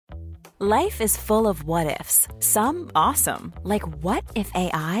Life is full of what-ifs. Some awesome, like what if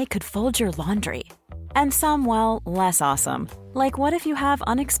AI could fold your laundry? And some, well, less awesome, like what if you have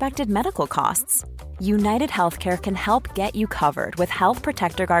unexpected medical costs? United Healthcare can help get you covered with Health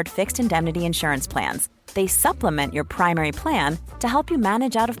Protector Guard fixed indemnity insurance plans. They supplement your primary plan to help you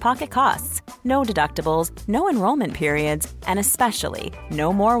manage out-of-pocket costs. No deductibles, no enrollment periods, and especially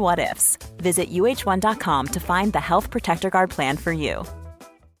no more what-ifs. Visit uh1.com to find the Health Protector Guard plan for you.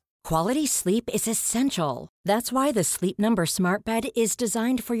 Quality sleep is essential. That's why the Sleep Number Smart Bed is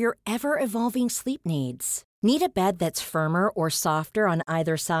designed for your ever-evolving sleep needs. Need a bed that's firmer or softer on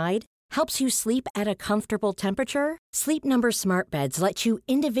either side? Helps you sleep at a comfortable temperature? Sleep Number Smart Beds let you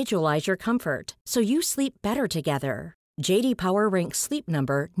individualize your comfort so you sleep better together. J.D. Power ranks Sleep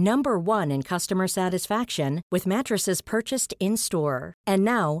Number number one in customer satisfaction with mattresses purchased in-store. And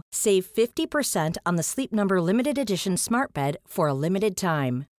now, save 50% on the Sleep Number Limited Edition Smart Bed for a limited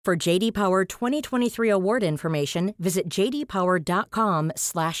time. For J.D. Power 2023 award information, visit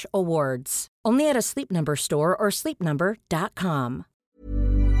jdpower.com/awards. Only at a Sleep Number store or sleepnumber.com.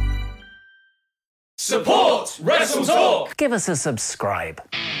 Support Wrestle Talk! Give us a subscribe.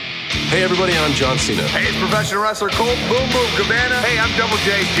 Hey everybody, I'm John Cena. Hey, it's professional wrestler Colt Boom Boom Cabana. Hey, I'm Double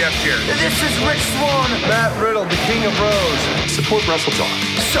J Jeff Jarrett. This is Rich Swann. Matt Riddle, the King of Rose. Support Wrestle Talk.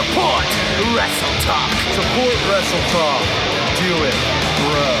 Support Wrestle Talk. Support Wrestle Talk. Do it,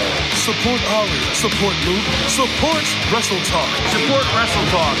 bro. Support Ollie. Support Luke. Support Wrestle Talk. Support Wrestle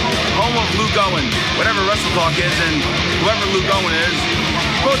Talk. Home of Luke Owen. Whatever Wrestle Talk is, and whoever Luke Owen is,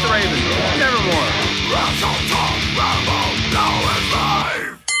 support the Ravens. Nevermore. Wrestle Talk. Rambo. Now is live.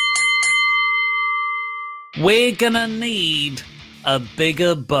 We're gonna need a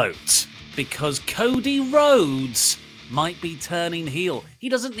bigger boat because Cody Rhodes might be turning heel. He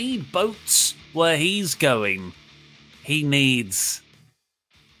doesn't need boats where he's going. He needs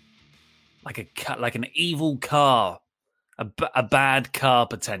like an evil car, a bad car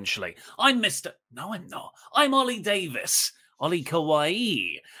potentially. I'm Mr. No, I'm not. I'm Ollie Davis, Ollie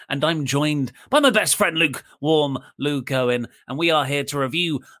Kawaii, and I'm joined by my best friend Luke Owen, and we are here to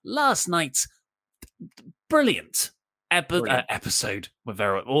review last night's brilliant episode.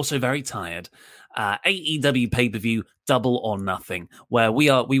 We're also very tired. AEW pay-per-view Double or Nothing, where we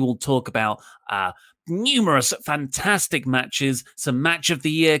will talk about numerous fantastic matches, some match of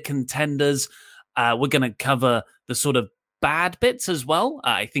the year contenders. We're going to cover the sort of bad bits as well.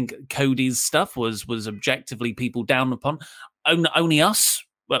 I think Cody's stuff was objectively people down upon. Only us.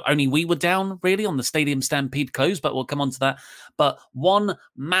 Well, only we were down, really, on the Stadium Stampede close, but we'll come on to that. But one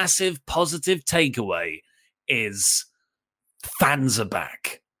massive positive takeaway is fans are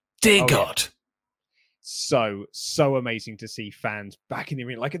back. Dear God. So amazing to see fans back in the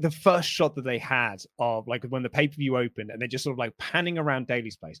arena. Like the first shot that they had of like when the pay-per-view opened and they're just sort of like panning around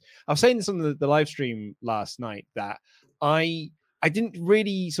Daily's place. I was saying this on the live stream last night that I didn't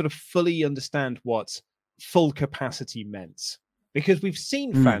really sort of fully understand what full capacity meant. Because we've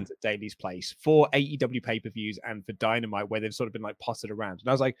seen fans at Daily's Place for AEW pay-per-views and for Dynamite where they've sort of been like potted around. And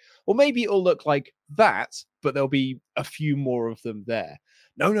I was like, well, maybe it'll look like that, but there'll be a few more of them there.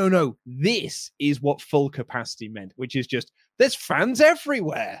 No. This is what full capacity meant, which is just there's fans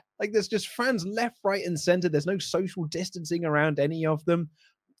everywhere. Like there's just fans left, right, and center. There's no social distancing around any of them.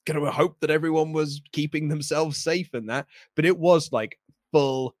 Gonna hope that everyone was keeping themselves safe in that. But it was like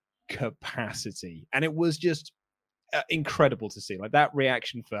full capacity. And it was just incredible to see. Like that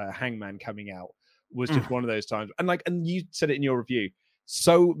reaction for Hangman coming out was just one of those times. And you said it in your review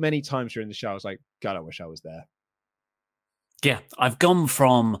so many times during the show. I was like, God, I wish I was there. Yeah, I've gone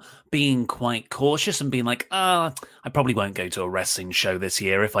from being quite cautious and being like, I probably won't go to a wrestling show this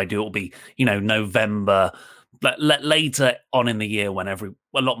year. If I do, it'll be, November, later on in the year when a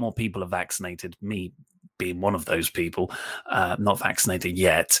lot more people are vaccinated, me being one of those people, not vaccinated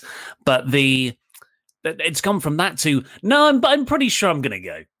yet. But it's gone from that to, no, I'm pretty sure I'm going to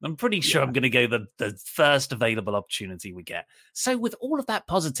go. I'm pretty sure I'm going to go the first available opportunity we get. So with all of that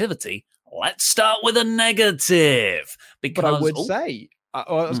positivity, let's start with a negative. Because I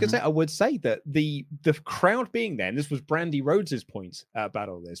would say that the crowd being there, and this was Brandy Rhodes' point about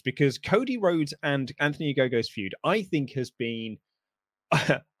all this, because Cody Rhodes and Anthony Ogogo's feud, I think has been,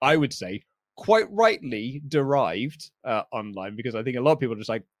 I would say, quite rightly derived online, because I think a lot of people are just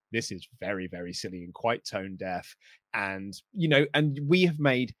like, this is very, very silly and quite tone deaf. And, and we have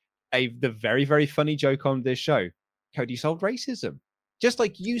made the very, very funny joke on this show. Cody solved racism. Just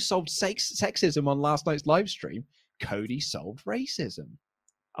like you solved sexism on last night's live stream, Cody solved racism.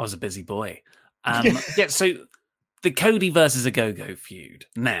 I was a busy boy. So the Cody versus Ogogo feud.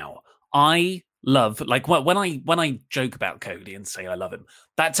 Now, I love, like when I joke about Cody and say I love him,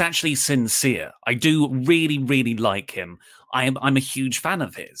 that's actually sincere. I do really, really like him. I'm a huge fan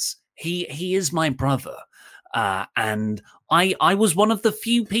of his. He is my brother. And I was one of the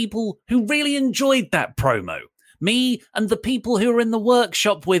few people who really enjoyed that promo. Me and the people who were in the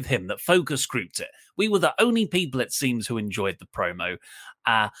workshop with him that focus grouped it. We were the only people, it seems, who enjoyed the promo.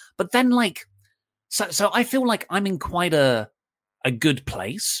 But then, like, so I feel like I'm in quite a good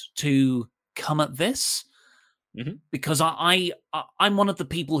place to come at this. Mm-hmm. Because I'm one of the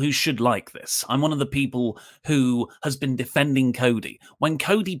people who should like this. I'm one of the people who has been defending Cody. When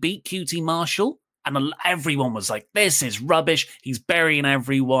Cody beat QT Marshall, and everyone was like, this is rubbish. He's burying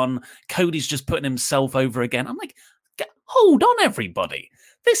everyone. Cody's just putting himself over again. I'm like, hold on, everybody.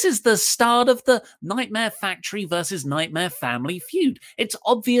 This is the start of the Nightmare Factory versus Nightmare Family feud. It's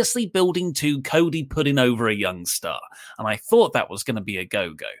obviously building to Cody putting over a young star. And I thought that was going to be a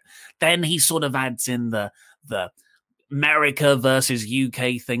go-go. Then he sort of adds in the America versus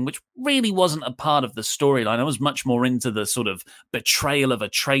UK thing, which really wasn't a part of the storyline. I was much more into the sort of betrayal of a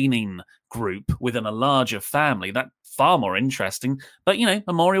training group within a larger family. That's far more interesting. But, you know,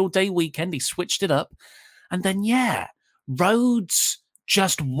 Memorial Day weekend, he switched it up. And then, yeah, Rhodes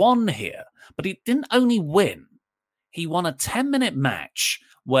just won here. But he didn't only win. He won a 10-minute match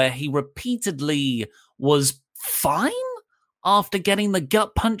where he repeatedly was fine after getting the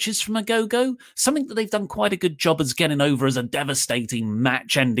gut punches from Ogogo, something that they've done quite a good job as getting over as a devastating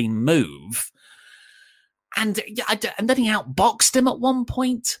match-ending move. And then he outboxed him at one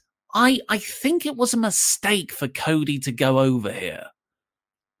point. I think it was a mistake for Cody to go over here.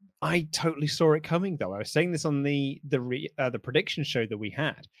 I totally saw it coming, though. I was saying this on the prediction show that we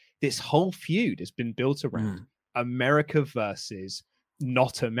had. This whole feud has been built around America versus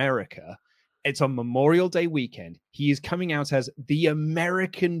not America. It's on Memorial Day weekend. He is coming out as the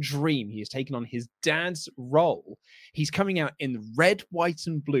American Dream. He is taking on his dad's role. He's coming out in red, white,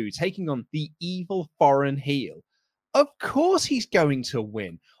 and blue, taking on the evil foreign heel. Of course he's going to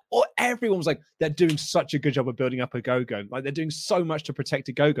win. Or everyone was like, they're doing such a good job of building up Ogogo. Like, they're doing so much to protect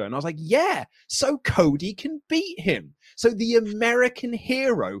Ogogo. And I was like, yeah, so Cody can beat him. So the American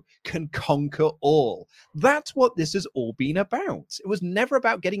hero can conquer all. That's what this has all been about. It was never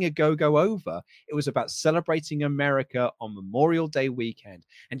about getting Ogogo over. It was about celebrating America on Memorial Day weekend.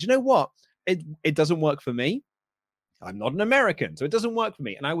 And you know what? It doesn't work for me. I'm not an American, so it doesn't work for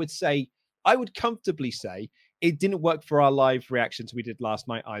me. And I would comfortably say it didn't work for our live reactions we did last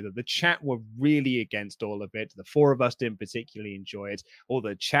night either. The chat were really against all of it. The four of us didn't particularly enjoy it. All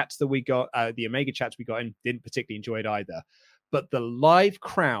the chats that we got, the Omega chats we got in, didn't particularly enjoy it either. But the live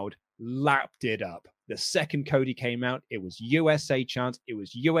crowd lapped it up. The second Cody came out, it was USA chants. It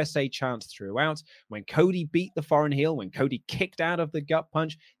was USA chants throughout. When Cody beat the foreign heel, when Cody kicked out of the gut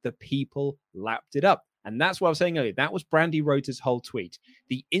punch, the people lapped it up. And that's what I was saying earlier. That was Brandy Rhodes' whole tweet.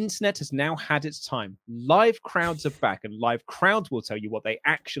 The internet has now had its time. Live crowds are back, and live crowds will tell you what they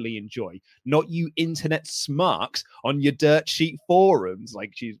actually enjoy, not you internet smarks on your dirt sheet forums,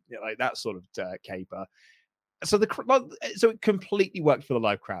 like that sort of caper. So it completely worked for the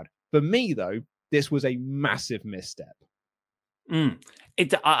live crowd. For me, though, this was a massive misstep.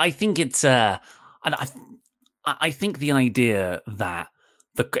 I think it's I think the idea that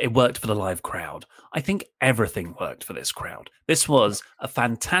it worked for the live crowd. I think everything worked for this crowd. This was a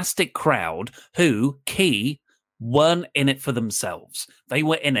fantastic crowd who, weren't in it for themselves. They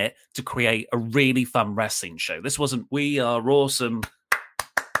were in it to create a really fun wrestling show. This wasn't, we are awesome.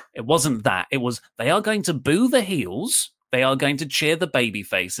 It wasn't that. It was, they are going to boo the heels. They are going to cheer the baby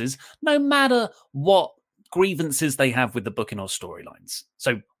faces, no matter what grievances they have with the booking or storylines.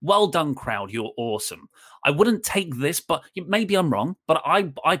 So well done, crowd. You're awesome. I wouldn't take this, but maybe I'm wrong, but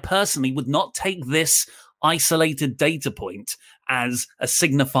I personally would not take this isolated data point as a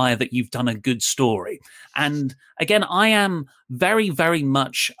signifier that you've done a good story. And again, I am very, very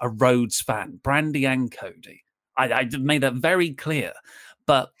much a Rhodes fan, Brandy and Cody. I made that very clear.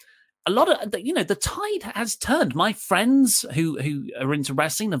 But a lot of, the tide has turned. My friends who are into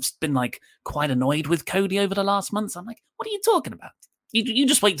wrestling have been like quite annoyed with Cody over the last months. I'm like, what are you talking about? You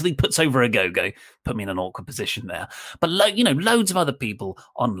just wait till he puts over Ogogo. Put me in an awkward position there. But loads of other people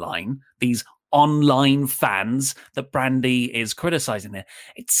online, these online fans that Brandy is criticizing there,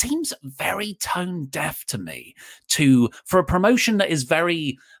 it seems very tone deaf to me for a promotion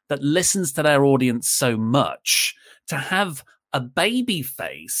that listens to their audience so much, to have a baby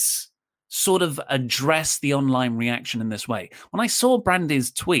face sort of address the online reaction in this way. When I saw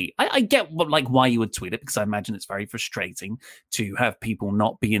Brandy's tweet, I get why you would tweet it, because I imagine it's very frustrating to have people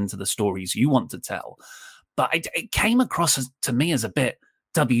not be into the stories you want to tell. But it came across to me as a bit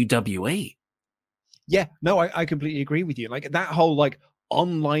WWE. Yeah, no, I completely agree with you. Like that whole like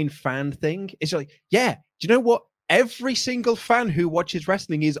online fan thing, it's like, yeah, do you know what? Every single fan who watches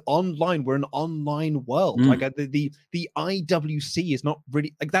wrestling is online. We're an online world. Like the IWC is not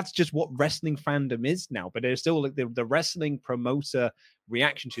really like that's just what wrestling fandom is now. But there's still like the wrestling promoter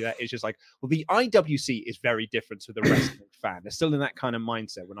reaction to that is just like, well, the IWC is very different to the wrestling fan. They're still in that kind of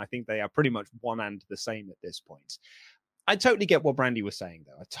mindset when I think they are pretty much one and the same at this point. I totally get what Brandy was saying,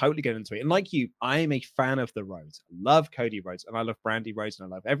 though. I totally get into it. And like you, I am a fan of the Rhodes. I love Cody Rhodes and I love Brandy Rhodes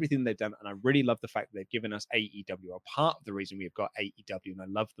and I love everything they've done. And I really love the fact that they've given us AEW, a part of the reason we've got AEW, and I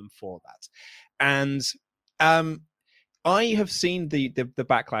love them for that. And I have seen the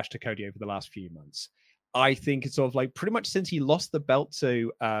backlash to Cody over the last few months. I think it's sort of like pretty much since he lost the belt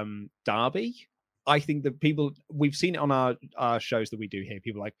to Darby. I think that people, we've seen it on our shows that we do here.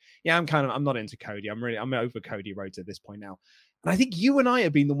 People are like, yeah, I'm not into Cody. I'm over Cody Rhodes at this point now. And I think you and I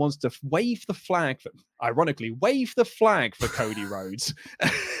have been the ones to wave the flag for Cody Rhodes.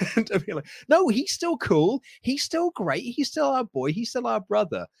 And to be like, no, he's still cool. He's still great. He's still our boy. He's still our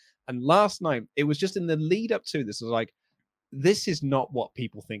brother. And last night, it was just in the lead up to this, I was like, this is not what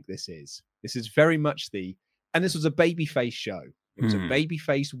people think this is. This is very much and this was a babyface show. It was a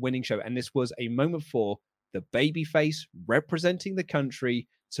babyface winning show. And this was a moment for the babyface representing the country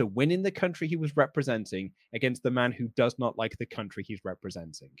to win in the country he was representing against the man who does not like the country he's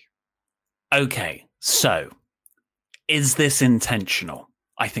representing. Okay, so is this intentional?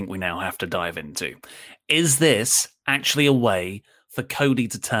 I think we now have to dive into. Is this actually a way for Cody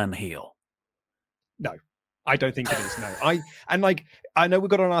to turn heel? No. I don't think it is. No, I know we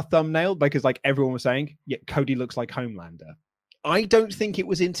got on our thumbnail because like everyone was saying, yeah, Cody looks like Homelander. I don't think it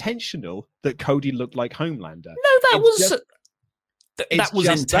was intentional that Cody looked like Homelander. No, that was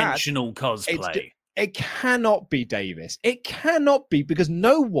intentional cosplay. It cannot be, Davis. It cannot be, because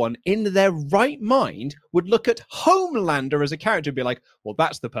no one in their right mind would look at Homelander as a character and be like, well,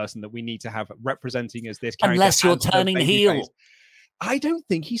 that's the person that we need to have representing as this character. Unless you're turning heel. Face. I don't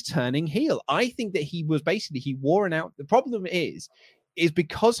think he's turning heel. I think that he wore an out. The problem is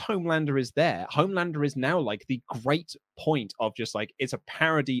because Homelander is there. Homelander is now like the great point of just like, it's a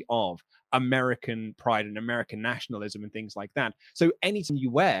parody of American pride and American nationalism and things like that. So anytime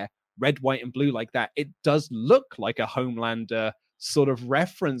you wear red, white, and blue like that, it does look like a Homelander sort of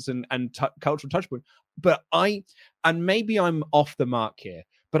reference and cultural touch point. But maybe I'm off the mark here,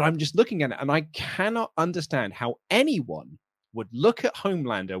 but I'm just looking at it and I cannot understand how anyone would look at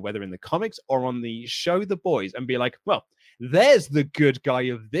Homelander, whether in the comics or on the show The Boys, and be like, well, there's the good guy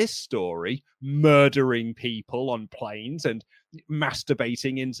of this story, murdering people on planes and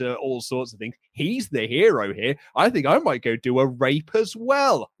masturbating into all sorts of things. He's the hero here. I think I might go do a rape as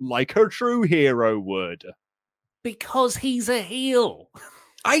well, like a true hero would. Because he's a heel.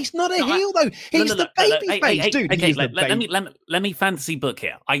 He's not a heel, though. He's the babyface, dude. Okay, let me fantasy book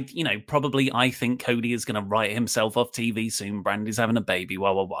here. I think Cody is going to write himself off TV soon. Brandy's having a baby.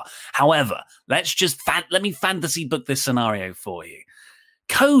 However, let me fantasy book this scenario for you.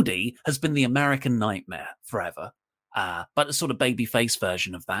 Cody has been the American Nightmare forever, but a sort of babyface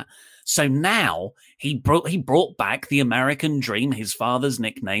version of that. So now he brought back the American Dream, his father's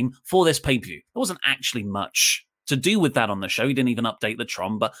nickname, for this pay-per-view. There wasn't actually much to do with that on the show. He didn't even update the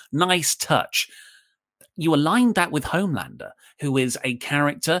Tron, but nice touch. You aligned that with Homelander, who is a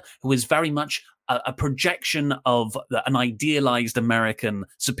character who is very much a projection of an idealized American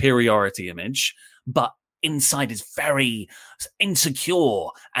superiority image, but inside is very insecure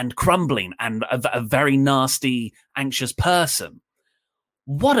and crumbling and a very nasty, anxious person.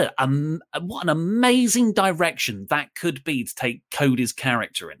 What an amazing direction that could be to take Cody's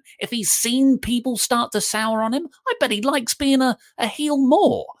character in. If he's seen people start to sour on him, I bet he likes being a heel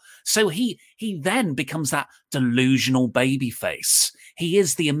more. So he then becomes that delusional babyface. He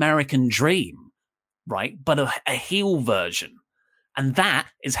is the American Dream, right? But a heel version. And that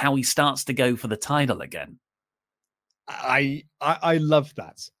is how he starts to go for the title again. I love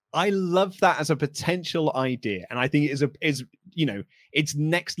that. I love that as a potential idea. And I think it is it's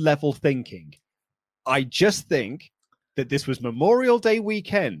next level thinking. I just think that this was Memorial Day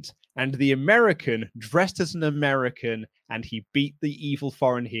weekend and the American dressed as an American and he beat the evil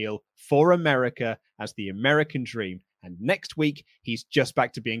foreign heel for America as the American Dream. And next week, he's just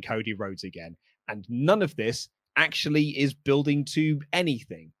back to being Cody Rhodes again. And none of this actually is building to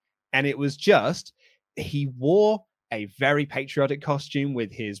anything. And it was just, he wore a very patriotic costume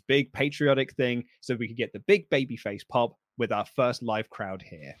with his big patriotic thing so we could get the big babyface pop with our first live crowd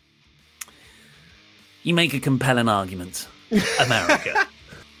here. You make a compelling argument, America.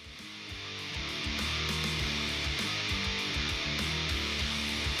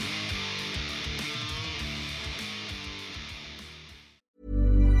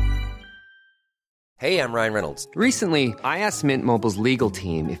 Hey, I'm Ryan Reynolds. Recently, I asked Mint Mobile's legal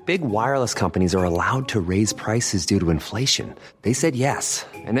team if big wireless companies are allowed to raise prices due to inflation. They said yes.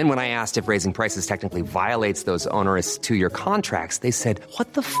 And then when I asked if raising prices technically violates those onerous 2-year contracts, they said,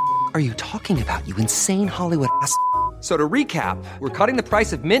 "What the f*** are you talking about, you insane Hollywood ass?" So to recap, we're cutting the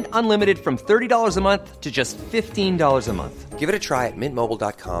price of Mint Unlimited from $30 a month to just $15 a month. Give it a try at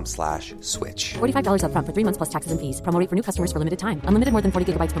mintmobile.com/switch. $45 up front for 3 months plus taxes and fees. Promo rate for new customers for limited time. Unlimited more than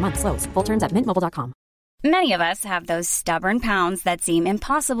 40 gigabytes per month. Slows full terms at mintmobile.com. Many of us have those stubborn pounds that seem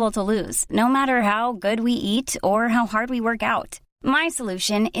impossible to lose, no matter how good we eat or how hard we work out. My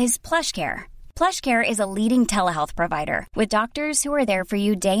solution is PlushCare. PlushCare is a leading telehealth provider with doctors who are there for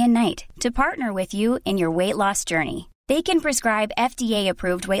you day and night to partner with you in your weight loss journey. They can prescribe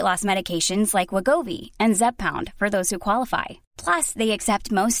FDA-approved weight loss medications like Wegovy and Zepbound for those who qualify. Plus, they accept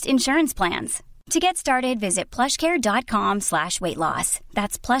most insurance plans. To get started, visit plushcare.com/weightloss.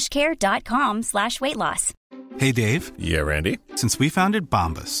 That's plushcare.com/weightloss. Hey, Dave. Yeah, Randy. Since we founded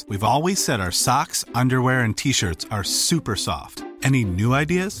Bombas, we've always said our socks, underwear, and T-shirts are super soft. Any new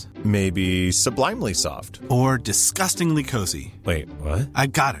ideas? Maybe sublimely soft. Or disgustingly cozy. Wait, what? I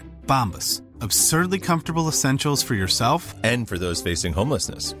got it. Bombas. Absurdly comfortable essentials for yourself and for those facing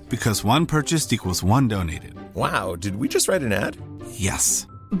homelessness. Because one purchased equals one donated. Wow, did we just write an ad? Yes.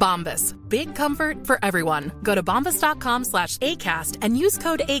 Bombas. Big comfort for everyone. Go to bombas.com/ACAST and use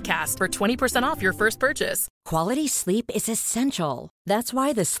code ACAST for 20% off your first purchase. Quality sleep is essential. That's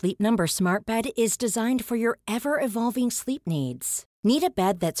why the Sleep Number Smart Bed is designed for your ever-evolving sleep needs. Need a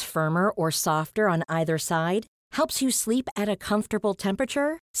bed that's firmer or softer on either side? Helps you sleep at a comfortable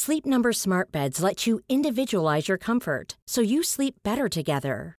temperature? Sleep Number Smart Beds let you individualize your comfort, so you sleep better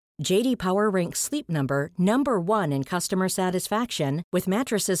together. J.D. Power ranks Sleep Number number 1 in customer satisfaction with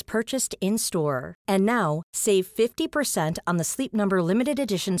mattresses purchased in-store. And now, save 50% on the Sleep Number Limited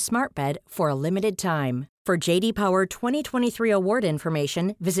Edition Smart Bed for a limited time. For J.D. Power 2023 award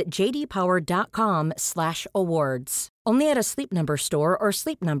information, visit jdpower.com/awards. Only at a Sleep Number store or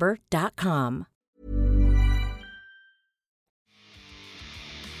sleepnumber.com.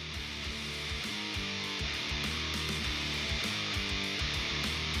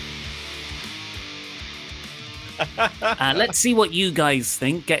 Let's see what you guys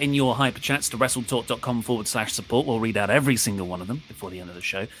think. Get in your hyper chats to wrestletalk.com/support. We'll read out every single one of them before the end of the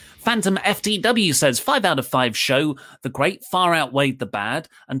show. Phantom FTW says 5 out of 5 show. The great far outweighed the bad.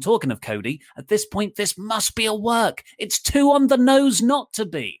 And talking of Cody, at this point, this must be a work. It's too on the nose not to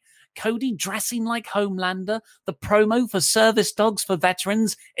be. Cody dressing like Homelander, the promo for service dogs for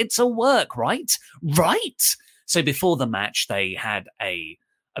veterans. It's a work, right? Right. So before the match, they had a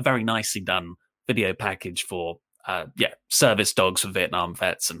very nicely done video package for service dogs for Vietnam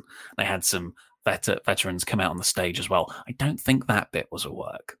vets, and they had some veterans come out on the stage as well. I don't think that bit was a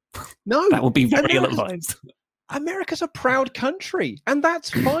work. No, that would be very ill-advised. America's a proud country, and that's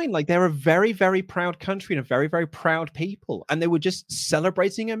fine. Like, they're a very, very proud country and a very, very proud people, and they were just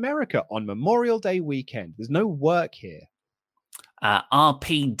celebrating America on Memorial Day weekend. There's no work here.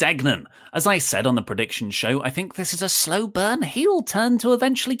 RP Degnan. As I said on the prediction show, I think this is a slow burn heel turn to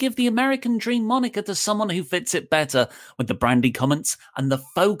eventually give the American Dream moniker to someone who fits it better, with the Brandy comments and the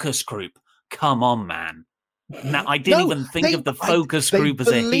focus group. Come on, man. Now, I didn't even think of the focus group as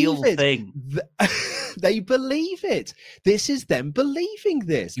a heel thing. They believe it. This is them believing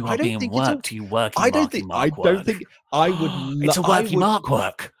this. You are being worked. You working. I don't think I would. It's a worky mark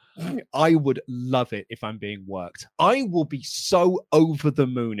work. I would love it if I'm being worked. I will be so over the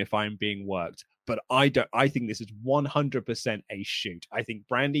moon if I'm being worked. But I think this is 100% a shoot. I think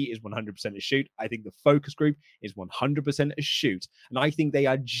Brandy is 100% a shoot. I think the focus group is 100% a shoot. And I think they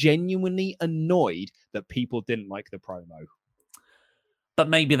are genuinely annoyed that people didn't like the promo. But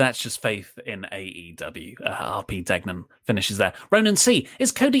maybe that's just faith in AEW. RP Degnan finishes there. Ronan C.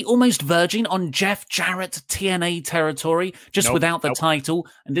 Is Cody almost verging on Jeff Jarrett TNA territory, just without the title?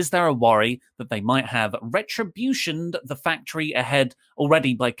 And is there a worry that they might have retributioned the factory ahead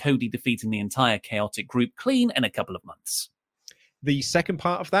already by Cody defeating the entire chaotic group clean in a couple of months? The second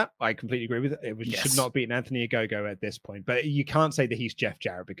part of that, I completely agree with. It should not be an Anthony Ogogo at this point. But you can't say that he's Jeff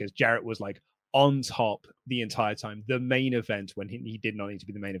Jarrett, because Jarrett was like on top the entire time, the main event, when he did not need to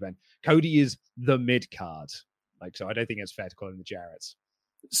be the main event. Cody is the mid card, so I don't think it's fair to call him the Jarretts.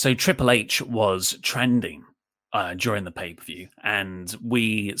 So Triple H was trending during the pay-per-view, and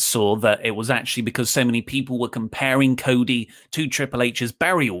we saw that it was actually because so many people were comparing Cody to Triple H's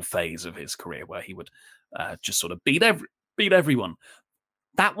burial phase of his career, where he would just sort of beat everyone.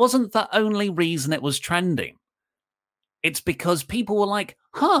 That wasn't the only reason it was trending. It's because people were like,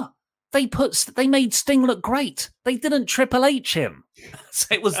 They made Sting look great. They didn't Triple H him. So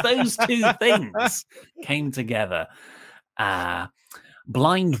it was those two things came together.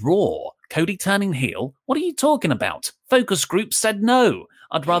 Blind Raw. Cody turning heel? What are you talking about? Focus group said no.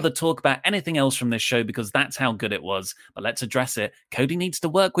 I'd rather talk about anything else from this show because that's how good it was. But let's address it. Cody needs to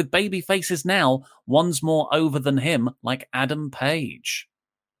work with baby faces now. One's more over than him, like Adam Page.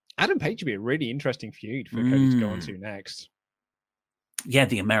 Adam Page would be a really interesting feud for Cody to go on to next. Yeah,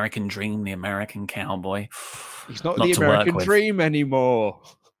 the American Dream, the American Cowboy. He's not the American Dream anymore.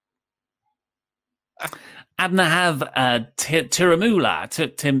 Adnahav Tiramala.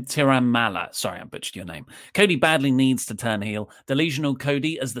 Sorry, I butchered your name. Cody badly needs to turn heel. Delusional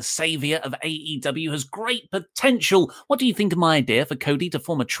Cody as the savior of AEW has great potential. What do you think of my idea for Cody to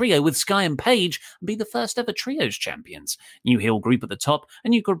form a trio with Sky and Page and be the first ever trios champions? New heel group at the top,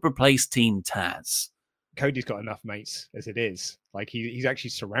 and you could replace Team Taz. Cody's got enough mates as it is. Like he's actually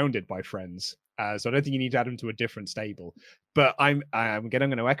surrounded by friends. So I don't think you need to add him to a different stable. But I'm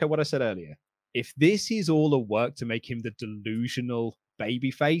going to echo what I said earlier. If this is all a work to make him the delusional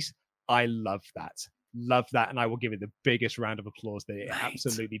babyface, I love that. Love that. And I will give it the biggest round of applause that it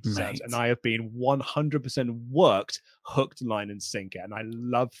absolutely deserves. And I have been 100% worked, hooked, line, and sinker. And I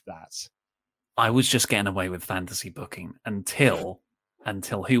love that. I was just getting away with fantasy booking until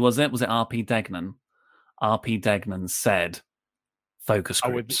who was it? Was it RP Degnan? RP Degnan said focus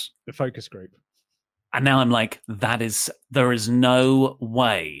groups. The focus group. And now I'm like, there is no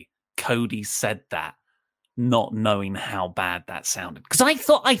way Cody said that not knowing how bad that sounded. Because I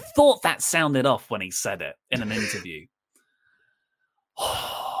thought that sounded off when he said it in an interview.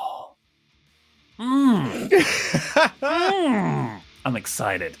 I'm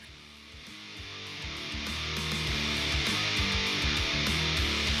excited.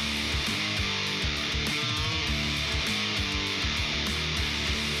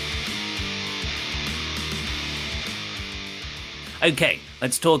 Okay,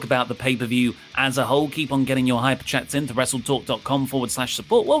 let's talk about the pay-per-view as a whole. Keep on getting your hyper chats in to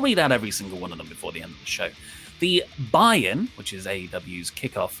WrestleTalk.com/support. We'll read out every single one of them before the end of the show. The buy-in, which is AEW's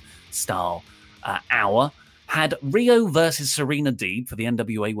kickoff style hour, had Rio versus Serena Deeb for the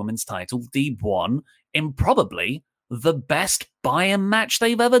NWA Women's title. Deeb won in probably the best buy-in match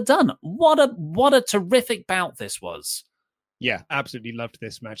they've ever done. What a terrific bout this was. Yeah, absolutely loved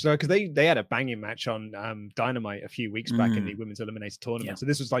this match. So because they had a banging match on Dynamite a few weeks back in the Women's Eliminator Tournament. Yeah. So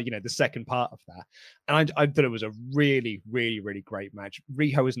this was like, the second part of that. And I thought it was a really, really, really great match.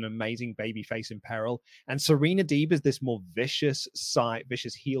 Riho is an amazing babyface in peril. And Serena Deeb is this more vicious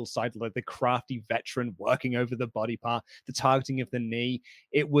heel side, like the crafty veteran working over the body part, the targeting of the knee.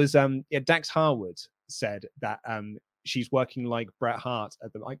 It was, Dax Harwood said that she's working like Bret Hart.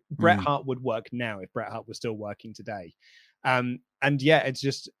 Bret Hart would work now if Bret Hart was still working today. And yeah, it's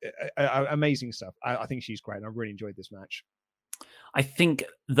just amazing stuff. I think she's great. And I really enjoyed this match. I think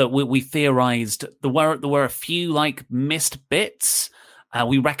that we theorized there were a few like missed bits.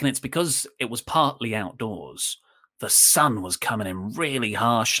 We reckon it's because it was partly outdoors. The sun was coming in really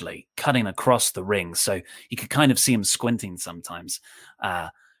harshly, cutting across the ring, so you could kind of see him squinting sometimes.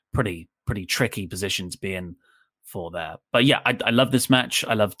 Pretty tricky position to be in for there. But yeah, I love this match.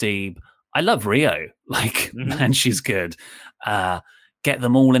 I love Deeb. I love Rio. Man, she's good. Get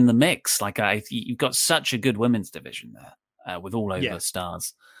them all in the mix. You've got such a good women's division there with all over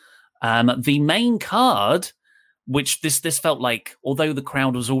stars. The main card, which this felt like, although the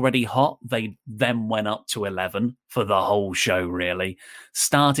crowd was already hot, they then went up to 11 for the whole show, really.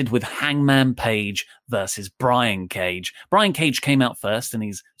 Started with Hangman Page versus Brian Cage. Brian Cage came out first in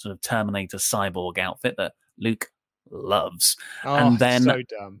his sort of Terminator cyborg outfit that Luke loves. Oh, and then so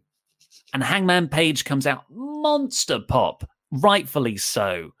dumb. And Hangman Page comes out monster pop, rightfully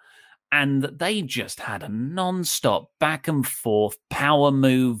so. And they just had a non-stop back and forth power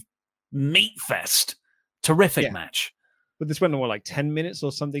move meat fest. Terrific match. But this went on like 10 minutes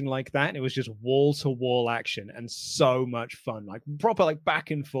or something like that. And it was just wall-to-wall action and so much fun. Like proper like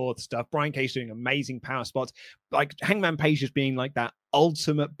back and forth stuff. Brian Cage doing amazing power spots. Like Hangman Page just being like that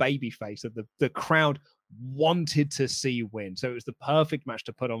ultimate baby face that the crowd wanted to see win. So it was the perfect match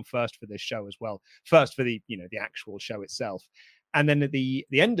to put on first for this show as well. First for the actual show itself. And then at the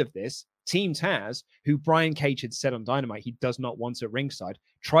end of this, Team Taz, who Brian Cage had said on Dynamite he does not want at ringside,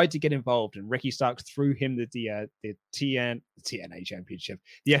 tried to get involved, and Ricky Starks threw him the TNA championship,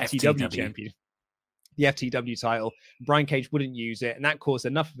 the FTW championship. the FTW title. Brian Cage wouldn't use it, and that caused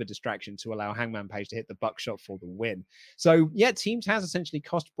enough of a distraction to allow Hangman Page to hit the buckshot for the win. So yeah, Team Taz essentially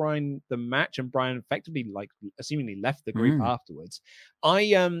cost Brian the match, and Brian effectively seemingly left the group afterwards.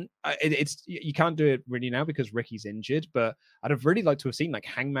 It's you can't do it really now because Ricky's injured, but I'd have really liked to have seen like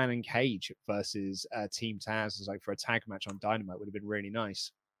Hangman and Cage versus Team Taz as like for a tag match on Dynamite. Would have been really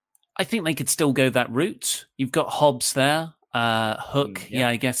nice. I think they could still go that route. You've got Hobbs there. Hook, yeah,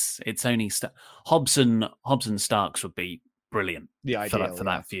 I guess it's only Hobbs and Starks would be brilliant for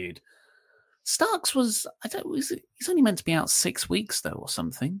that feud. Starks was he's only meant to be out 6 weeks though or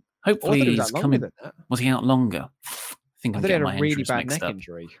something. Hopefully he's coming. Was he out longer? I think I'm getting my injuries mixed up. Neck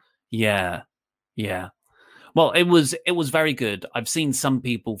injury. Yeah. Well, it was very good. I've seen some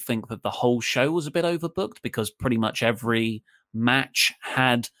people think that the whole show was a bit overbooked because pretty much every match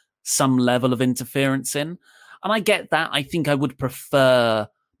had some level of interference in. And I get that. I think I would prefer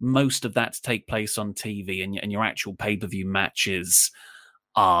most of that to take place on TV and your actual pay-per-view matches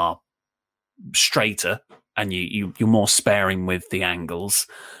are straighter and you're more sparing with the angles.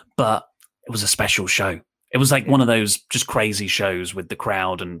 But it was a special show. It was like one of those just crazy shows with the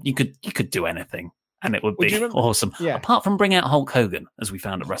crowd and you could do anything and it would be awesome. Yeah. Apart from bring out Hulk Hogan, as we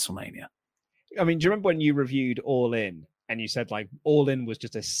found at WrestleMania. I mean, do you remember when you reviewed All In? And you said like All In was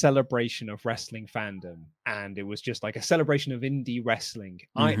just a celebration of wrestling fandom, and it was just like a celebration of indie wrestling.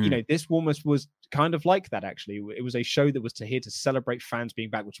 This almost was kind of like that. Actually, it was a show that was here to celebrate fans being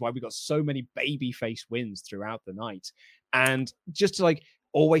back, which is why we got so many babyface wins throughout the night, and just to like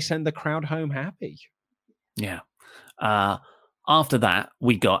always send the crowd home happy. Yeah. After that,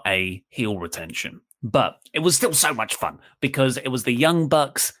 we got a heel retention. But it was still so much fun because it was the Young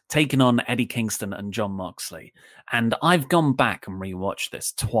Bucks taking on Eddie Kingston and Jon Moxley. And I've gone back and rewatched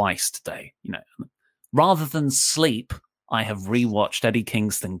this twice today. You know, rather than sleep, I have rewatched Eddie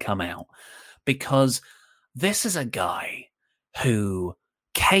Kingston come out because this is a guy who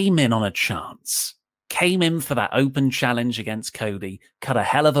came in on a chance, came in for that open challenge against Cody, cut a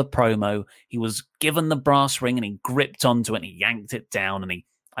hell of a promo. He was given the brass ring and he gripped onto it and he yanked it down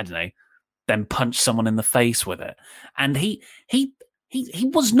and then punched someone in the face with it. And he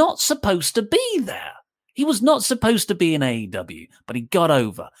was not supposed to be there. He was not supposed to be in AEW, but he got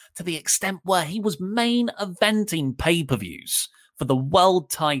over to the extent where he was main eventing pay-per-views for the world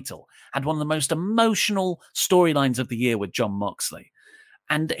title, had one of the most emotional storylines of the year with Jon Moxley.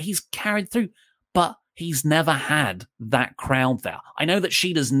 And he's carried through, but he's never had that crowd there. I know that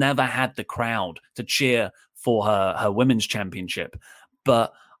Sheeta's never had the crowd to cheer for her women's championship,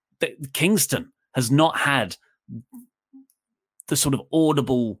 but Kingston has not had the sort of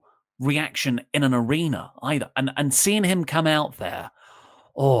audible reaction in an arena either. And seeing him come out there,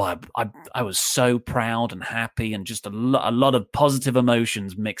 I was so proud and happy and just a lot of positive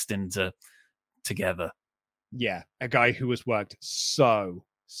emotions mixed together. Yeah, a guy who has worked so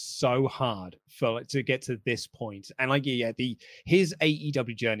hard to get to this point. And his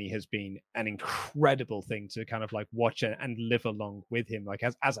AEW journey has been an incredible thing to kind of like watch and live along with him, like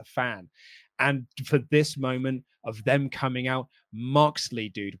as a fan. And for this moment of them coming out, Moxley,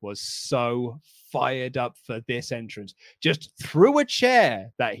 dude, was so fired up for this entrance. Just threw a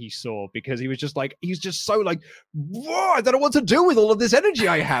chair that he saw because he was just so like, whoa, I don't know what to do with all of this energy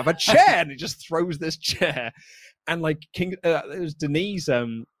I have. A chair, and he just throws this chair. And like it was Denise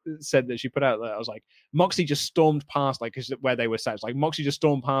said that she put out that I was like, Moxley just stormed past, like where they were sat. It's like Moxley just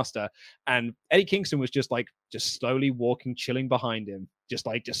stormed past her, and Eddie Kingston was just slowly walking, chilling behind him, just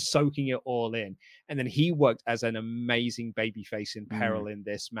soaking it all in. And then he worked as an amazing babyface in peril in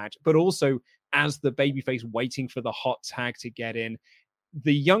this match, but also as the babyface waiting for the hot tag to get in.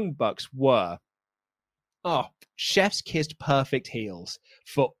 The Young Bucks were chef's kissed perfect heels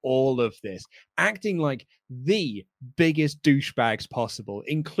for all of this, acting like the biggest douchebags possible,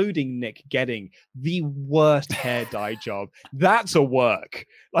 including Nick getting the worst hair dye job. That's a work.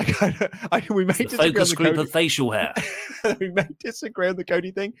 Like we may disagree on the group of facial hair. We may disagree on the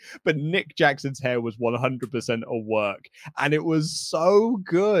Cody thing, but Nick Jackson's hair was 100% a work, and it was so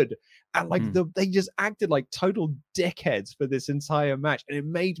good. And they just acted like total dickheads for this entire match. And it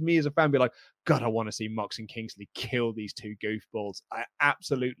made me as a fan be like, God, I want to see Mox and Kingsley kill these two goofballs. I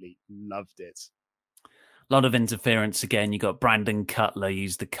absolutely loved it. A lot of interference again. You got Brandon Cutler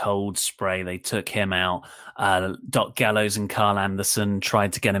used the cold spray. They took him out. Doc Gallows and Carl Anderson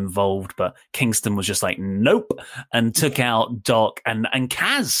tried to get involved, but Kingston was just like, nope, and took out Doc. And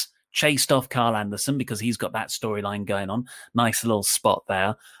Kaz chased off Carl Anderson because he's got that storyline going on. Nice little spot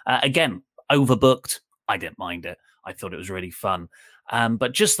there. Again, overbooked. I didn't mind it. I thought it was really fun.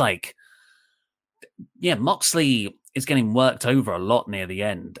 But just Moxley is getting worked over a lot near the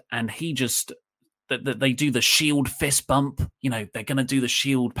end. And he just, they do the Shield fist bump. You know, they're going to do the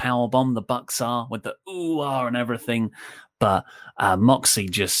Shield power bomb. The Bucks are with the ooh-ah and everything. But Moxley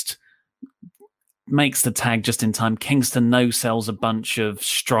just makes the tag just in time. Kingston no-sells a bunch of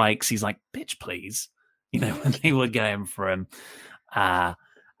strikes. He's like, bitch, please. You know, when they were going for him. And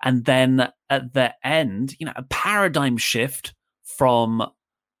then at the end, you know, a paradigm shift from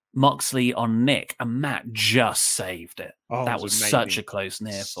Moxley on Nick, and Matt just saved it. Oh, that was such a close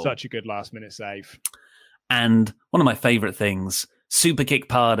near fall. Such a good last-minute save. And one of my favorite things, super kick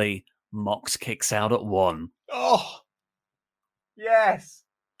party, Mox kicks out at 1. Oh, yes.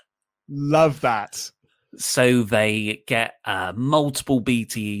 Love that. So they get multiple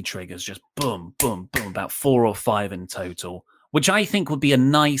BTE triggers, just boom, boom, boom, about 4 or 5 in total, which I think would be a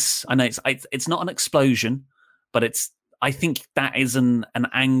nice, I know it's not an explosion, but I think that is an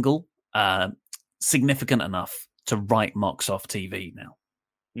angle significant enough to write Mox off TV now.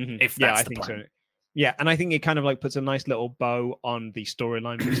 Mm-hmm. If that's the plan. So. Yeah, and I think it kind of like puts a nice little bow on the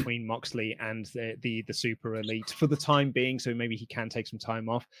storyline between Moxley and the Super Elite for the time being. So maybe he can take some time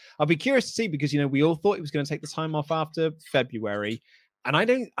off. I'll be curious to see because, you know, we all thought he was going to take the time off after February. And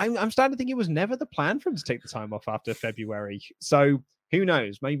I'm starting to think it was never the plan for him to take the time off after February. So who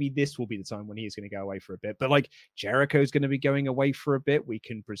knows? Maybe this will be the time when he is going to go away for a bit. But like Jericho's going to be going away for a bit. We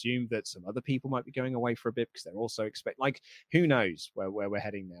can presume that some other people might be going away for a bit because they're also who knows where we're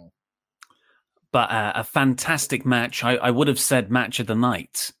heading now. But a fantastic match. I would have said match of the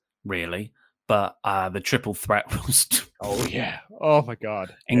night, really. But the triple threat was... Oh, yeah. Oh, my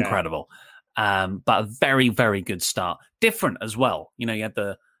God. Incredible. Yeah. But a very, very good start. Different as well. You know, you had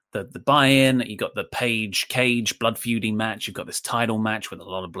the buy-in, you got the Page Cage blood feuding match, you've got this title match with a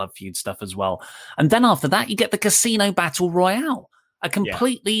lot of blood feud stuff as well. And then after that, you get the Casino Battle Royale. A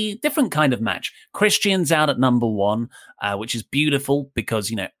completely different kind of match. Christian's out at number 1, which is beautiful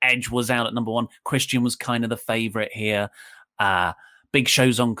because, you know, Edge was out at number 1. Christian was kind of the favorite here. Big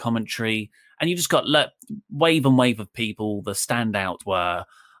Show's on commentary. And you just got wave and wave of people. The standout were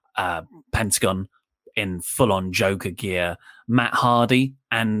Pentagon in full-on Joker gear. Matt Hardy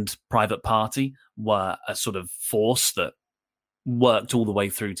and Private Party were a sort of force that worked all the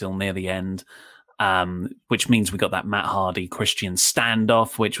way through till near the end. Which means we got that Matt Hardy Christian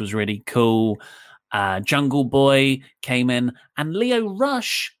standoff, which was really cool. Jungle Boy came in, and Lio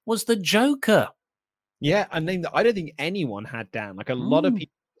Rush was the Joker. Yeah, a name that I don't think anyone had down. Like a lot of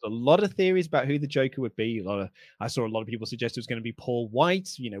people, a lot of theories about who the Joker would be. I saw a lot of people suggest it was going to be Paul White.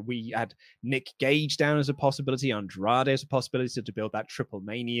 You know, we had Nick Gage down as a possibility, Andrade as a possibility to build that Triple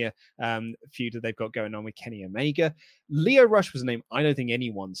Mania feud that they've got going on with Kenny Omega. Lio Rush was a name I don't think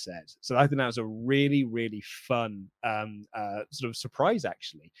anyone said. So I think that was a really, really fun sort of surprise,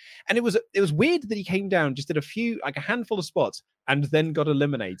 actually. And it was weird that he came down, just did a handful of spots, and then got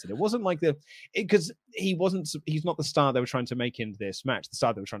eliminated. It wasn't like because he's not the star they were trying to make in this match. The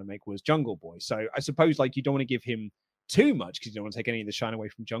star they were trying to make was Jungle Boy. So I suppose like you don't want to give him too much because you don't want to take any of the shine away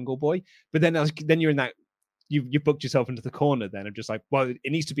from Jungle Boy. But then you're in that, you booked yourself into the corner then of just like, well,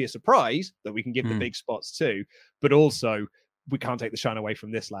 it needs to be a surprise that we can give the big spots too, but also we can't take the shine away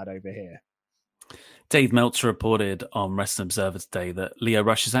from this lad over here. Dave Meltzer reported on Wrestling Observer today that Lio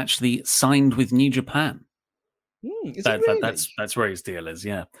Rush is actually signed with New Japan. That's where his deal is,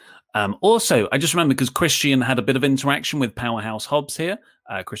 yeah. Also, I just remember because Christian had a bit of interaction with Powerhouse Hobbs here.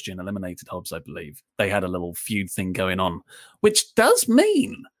 Christian eliminated Hobbs, I believe. They had a little feud thing going on, which does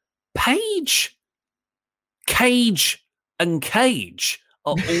mean Page, Cage, and Cage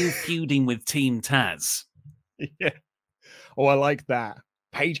are all feuding with Team Taz. Yeah. Oh, I like that.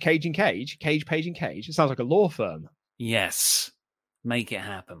 Page, Cage, and Cage. Cage, Page, and Cage. It sounds like a law firm. Yes. Make it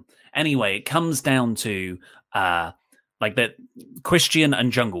happen. Anyway, it comes down to like that Christian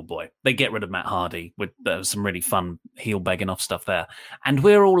and Jungle Boy. They get rid of Matt Hardy with some really fun heel begging off stuff there. And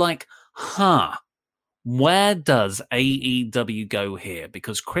we're all like, where does AEW go here?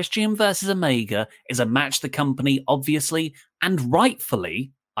 Because Christian versus Omega is a match the company obviously and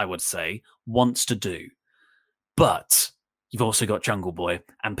rightfully, I would say, wants to do. But you've also got Jungle Boy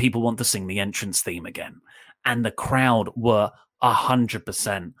and people want to sing the entrance theme again. And the crowd were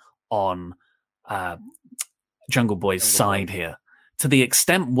 100% on Jungle Boy's side here, to the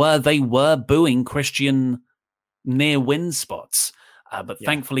extent where they were booing Christian near win spots. But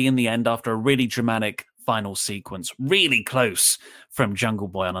thankfully, in the end, after a really dramatic final sequence, really close from Jungle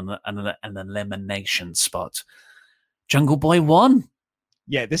Boy on an elimination spot, Jungle Boy won.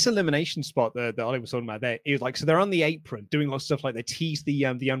 Yeah, this elimination spot that Ollie was talking about there, it was like, so they're on the apron doing lots of stuff, like they tease the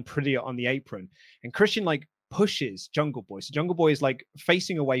Unprettier on the apron, and Christian like pushes Jungle Boy. So Jungle Boy is like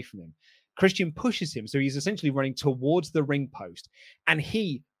facing away from him. Christian pushes him, so he's essentially running towards the ring post, and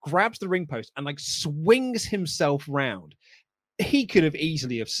he grabs the ring post and like swings himself round. He could have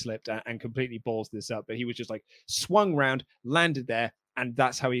easily have slipped and completely balls this up, but he was just like swung round, landed there, and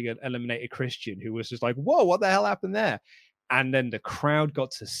that's how he eliminated Christian, who was just like, whoa, what the hell happened there? And then the crowd got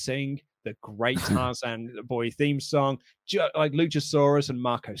to sing the great Tarzan Boy theme song. Like Luchasaurus and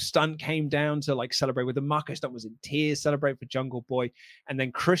Marco Stunt came down to like celebrate with him. Marco Stunt was in tears, celebrate for Jungle Boy. And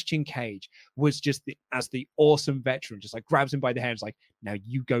then Christian Cage was just as the awesome veteran, just like grabs him by the hands, like, now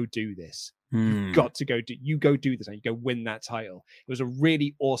you go do this. You've got to go do this and you go win that title. It was a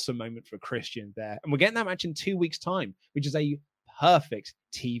really awesome moment for Christian there. And we're getting that match in 2 weeks' time, which is a perfect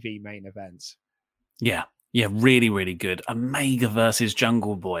TV main event. Yeah, really, really good. Omega versus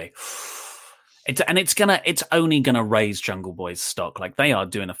Jungle Boy. It's only gonna raise Jungle Boy's stock. Like, they are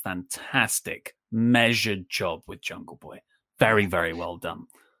doing a fantastic, measured job with Jungle Boy. Very, very well done.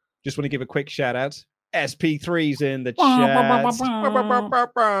 Just want to give a quick shout out. SP3's in the chat.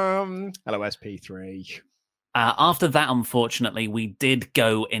 Hello, SP3. After that, unfortunately, we did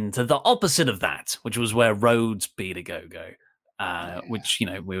go into the opposite of that, which was where Rhodes beat a Go-Go. Which,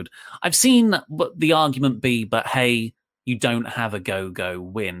 I've seen what the argument be, but hey, you don't have a Go-Go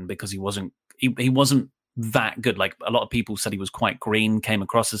win because he wasn't that good. Like, a lot of people said he was quite green, came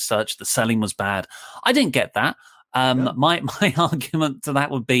across as such. The selling was bad. I didn't get that. My argument to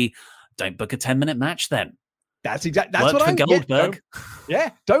that would be, don't book a 10-minute match then. That's what I'm Goldberg.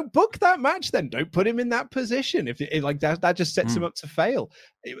 Don't book that match then. Don't put him in that position. If like that just sets him up to fail.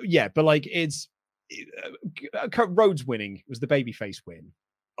 Yeah, but like it's Rhodes winning was the babyface win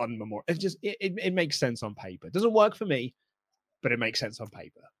on Memorial. It makes sense on paper. It doesn't work for me, but it makes sense on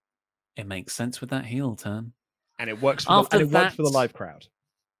paper. It makes sense with that heel turn, and it works for the live crowd.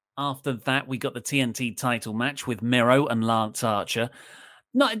 After that, we got the TNT title match with Miro and Lance Archer.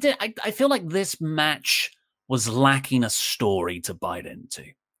 No, I feel like this match was lacking a story to bite into.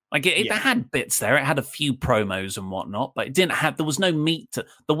 Like, it had bits there. It had a few promos and whatnot, but it didn't have. There was no meat.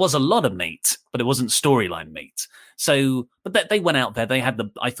 There was a lot of meat, but it wasn't storyline meat. So, but they went out there. They had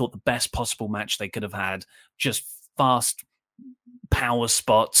I thought, the best possible match they could have had. Just fast power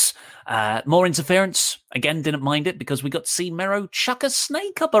spots, more interference. Again, didn't mind it because we got to see Miro chuck a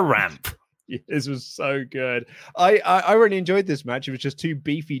snake up a ramp. This was so good. I really enjoyed this match. It was just two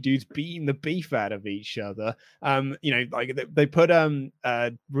beefy dudes beating the beef out of each other. Like they put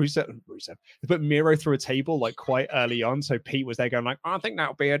Rusev. They put Miro through a table like quite early on. So Pete was there going like, I think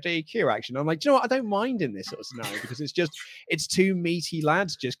that'll be a DQ action. I'm like, do you know what? I don't mind in this sort of scenario because it's two meaty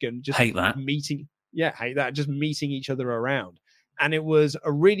lads just hate that meeting. Yeah, hate that. Just meeting each other around. And it was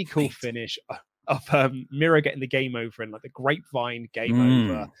a really cool finish of Miro getting the game over and like the grapevine game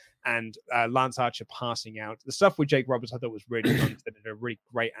over. And Lance Archer passing out. The stuff with Jake Roberts I thought was really fun. They did a really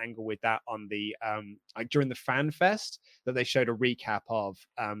great angle with that on the like during the Fan Fest that they showed a recap of.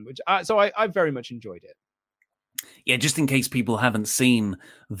 So I very much enjoyed it. Yeah, just in case people haven't seen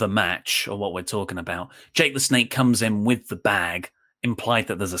the match or what we're talking about, Jake the Snake comes in with the bag, implied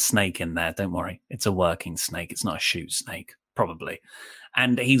that there's a snake in there. Don't worry, it's a working snake. It's not a shoot snake, probably.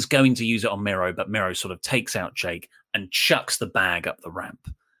 And he's going to use it on Miro, but Miro sort of takes out Jake and chucks the bag up the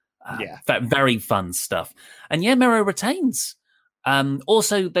ramp. Very fun stuff. And yeah, Miro retains.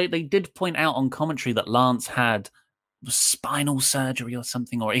 Also, they did point out on commentary that Lance had spinal surgery or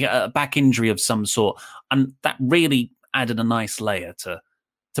something, or a back injury of some sort, and that really added a nice layer to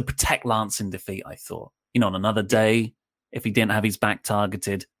protect Lance in defeat. I thought, on another day, if he didn't have his back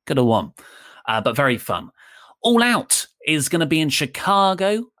targeted, could have won. But very fun. All Out is going to be in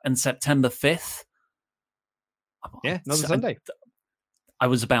Chicago on September 5th. Yeah, another Sunday. I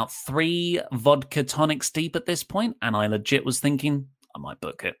was about 3 vodka tonics deep at this point, and I legit was thinking, I might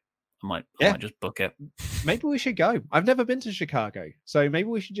book it. I might just book it. Maybe we should go. I've never been to Chicago, so maybe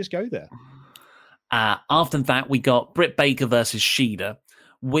we should just go there. After that, we got Britt Baker versus Shida,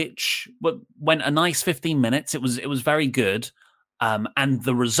 which went a nice 15 minutes. It was very good, and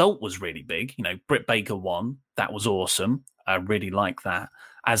the result was really big. Britt Baker won. That was awesome. I really like that,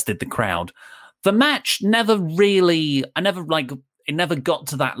 as did the crowd. The match it never got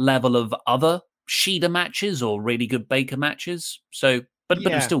to that level of other Shida matches or really good Baker matches. So, but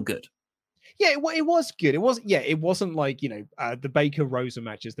it was still good. Yeah, it was good. It wasn't like, the Baker Rosa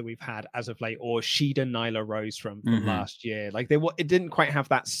matches that we've had as of late, or Shida Nyla Rose from last year. Like it didn't quite have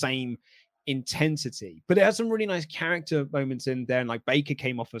that same intensity, but it had some really nice character moments in there. And like Baker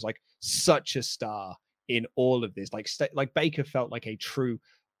came off as like such a star in all of this. Like Baker felt like a true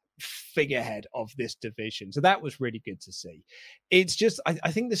figurehead of this division. So that was really good to see. It's just,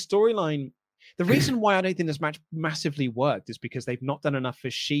 I think the storyline, the reason why I don't think this match massively worked is because they've not done enough for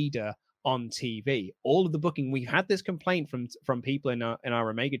Shida on TV. All of the booking, we've had this complaint from people in our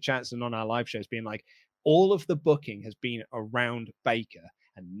Omega chats and on our live shows being like, all of the booking has been around Baker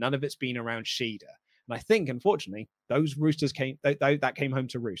and none of it's been around Shida. And I think, unfortunately, those roosters came home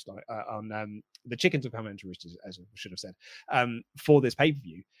to roost the chickens have come home to roost, as I should have said, for this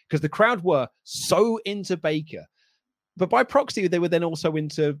pay-per-view, because the crowd were so into Baker, but by proxy, they were then also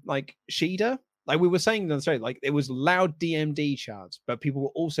into like Shida. Like we were saying on the show, like it was loud DMD chants, but people were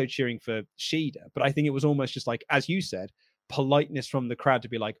also cheering for Shida. But I think it was almost just like, as you said, politeness from the crowd to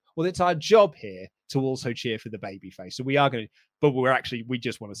be like, well, it's our job here to also cheer for the babyface. So we are going to, but we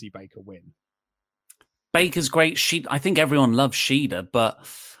just want to see Baker win. Baker's great. I think everyone loves Shida, but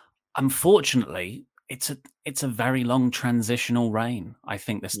unfortunately, it's a very long transitional reign. I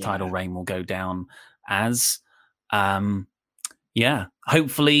think this title reign will go down as, hopefully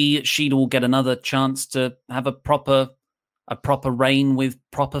Shida will get another chance to have a proper reign with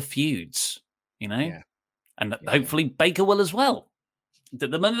proper feuds, and hopefully Baker will as well.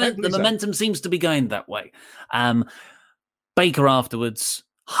 The momentum seems to be going that way. Baker afterwards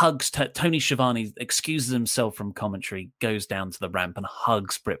hugs Tony Schiavone, excuses himself from commentary, goes down to the ramp and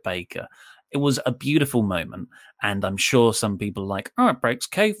hugs Britt Baker. It was a beautiful moment, and I'm sure some people are like, oh, it breaks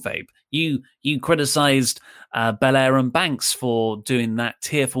kayfabe. You criticized Belair and Banks for doing that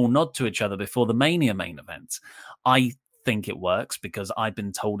tearful nod to each other before the Mania main event. I think it works because I've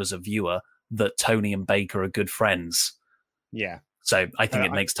been told as a viewer that Tony and Baker are good friends. Yeah. So I think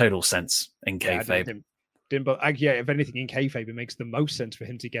it makes total sense in kayfabe. If anything, in kayfabe, it makes the most sense for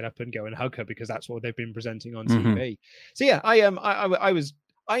him to get up and go and hug her because that's what they've been presenting on TV. So yeah,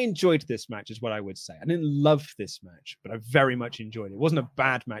 I enjoyed this match, is what I would say. I didn't love this match, but I very much enjoyed it. It wasn't a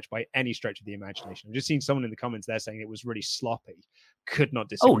bad match by any stretch of the imagination. I've just seen someone in the comments there saying it was really sloppy. Could not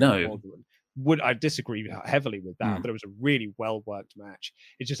disagree. Oh no. I disagree heavily with that, but it was a really well worked match.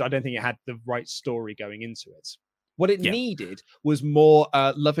 It's just I don't think it had the right story going into it. What it needed was more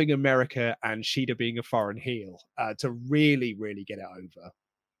loving America and Shida being a foreign heel to really, really get it over.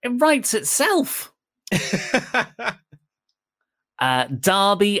 It writes itself.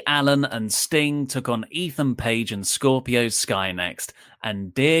 Darby Allin and Sting took on Ethan Page and Scorpio Sky next.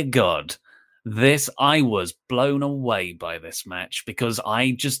 And dear God, I was blown away by this match because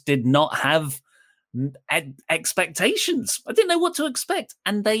I just did not have expectations. I didn't know what to expect.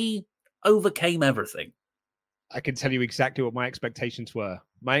 And they overcame everything. I can tell you exactly what my expectations were.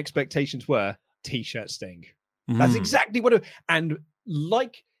 My expectations were T-shirt Sting. That's exactly what and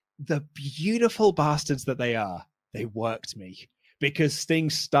like the beautiful bastards that they are, they worked me because Sting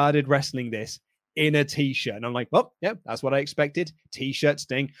started wrestling this in a T-shirt. And I'm like, well, yeah, that's what I expected. T-shirt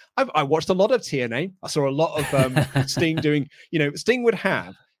Sting. I watched a lot of TNA. I saw a lot of Sting doing, Sting would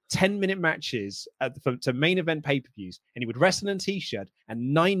have 10-minute matches to main event pay-per-views, and he would wrestle in a T-shirt,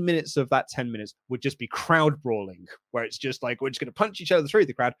 and 9 minutes of that 10 minutes would just be crowd brawling, where it's just like, we're just going to punch each other through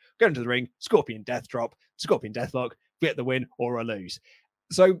the crowd, go into the ring, Scorpion Death Drop, Scorpion Deathlock, get the win or a lose.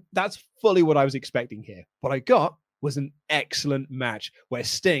 So that's fully what I was expecting here. What I got was an excellent match where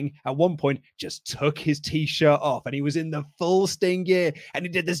Sting at one point just took his T-shirt off and he was in the full Sting gear and he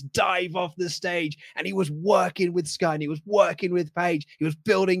did this dive off the stage and he was working with Sky and he was working with Page. He was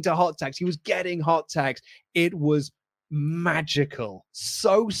building to hot tags. He was getting hot tags. It was magical.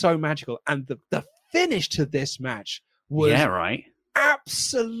 So magical. And the finish to this match was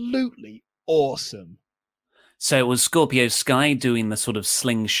absolutely awesome. So it was Scorpio Sky doing the sort of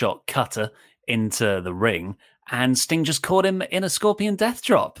slingshot cutter into the ring, and Sting just caught him in a Scorpion Death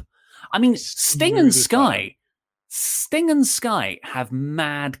Drop. I mean, Sting and Sky have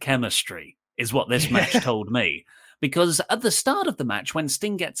mad chemistry, is what this match told me. Because at the start of the match, when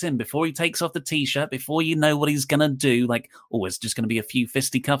Sting gets in, before he takes off the T-shirt, before you know what he's going to do, like, oh, it's just going to be a few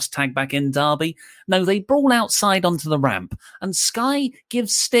fisticuffs, tag back in Darby. No, they brawl outside onto the ramp, and Sky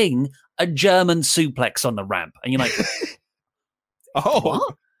gives Sting a German suplex on the ramp. And you're like,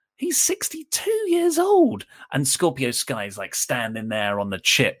 what? He's 62 years old. And Scorpio Sky is like standing there on the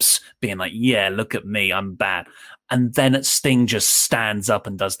chips, being like, yeah, look at me, I'm bad. And then Sting just stands up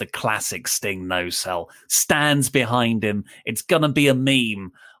and does the classic Sting no-sell. Stands behind him. It's going to be a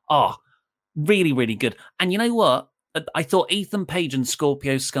meme. Oh, really, really good. And you know what? I thought Ethan Page and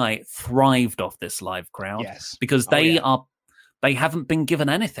Scorpio Sky thrived off this live crowd. Yes. Because they haven't been given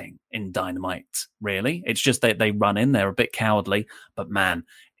anything in Dynamite, really. It's just that they run in, they're a bit cowardly. But man,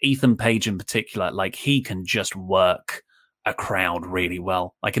 Ethan Page in particular, like, he can just work a crowd really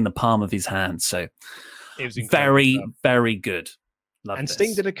well, like in the palm of his hand. So it was very, very good. And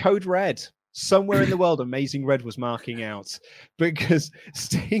Sting did a Code Red. somewhere in the world, Amazing Red was marking out, because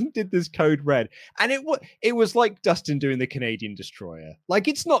Sting did this Code Red, and it was like Dustin doing the Canadian Destroyer. Like,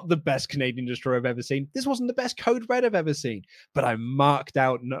 it's not the best Canadian Destroyer I've ever seen. This wasn't the best Code Red I've ever seen, but I marked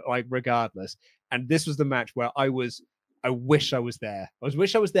out like regardless. And this was the match where I wish I was there. I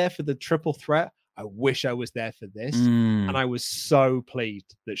wish I was there for the triple threat. I wish I was there for this. And I was so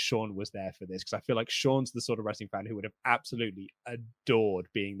pleased that Sean was there for this, because I feel like Sean's the sort of wrestling fan who would have absolutely adored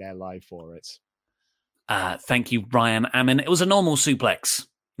being there live for it. Thank you, Ryan Amin. It was a normal suplex,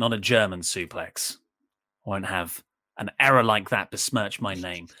 not a German suplex. I won't have an error like that besmirch my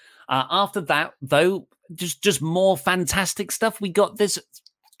name. After that, though, just more fantastic stuff. We got this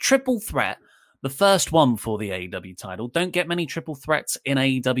triple threat, the first one for the AEW title. Don't get many triple threats in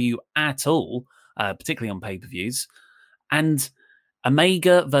AEW at all, particularly on pay-per-views. And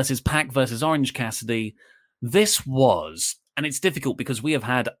Omega versus Pac versus Orange Cassidy. This was, and it's difficult because we have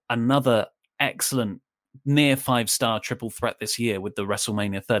had another excellent near 5-star triple threat this year with the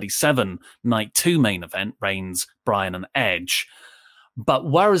WrestleMania 37 Night 2 main event, Reigns, Bryan, and Edge. But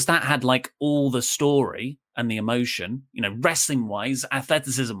whereas that had like all the story and the emotion, wrestling-wise,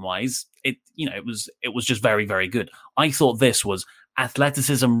 athleticism-wise, it was just very, very good. I thought this was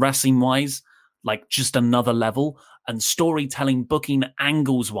athleticism, wrestling-wise, like just another level, and storytelling, booking,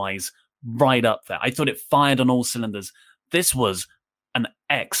 angles-wise, right up there. I thought it fired on all cylinders. This was an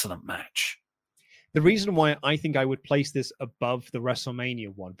excellent match. The reason why I think I would place this above the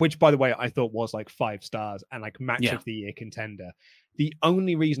WrestleMania one, which, by the way, I thought was like 5 stars and like match of the year contender. The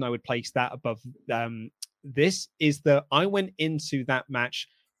only reason I would place that above this is that I went into that match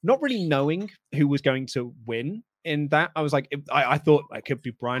not really knowing who was going to win in that. I was like, I thought it could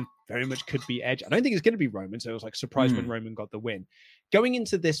be Bryan, very much could be Edge. I don't think it's going to be Roman, so I was like surprised when Roman got the win. Going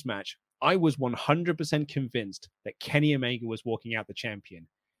into this match, I was 100% convinced that Kenny Omega was walking out the champion,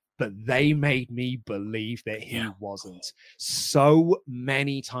 but they made me believe that he wasn't. So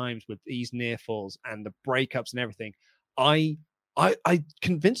many times with these near falls and the breakups and everything, I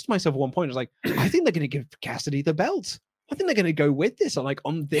convinced myself at one point, I was like, I think they're going to give Cassidy the belt. I think they're going to go with this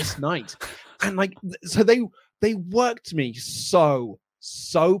on this night. And like, so they worked me so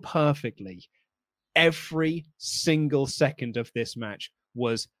perfectly. Every single second of this match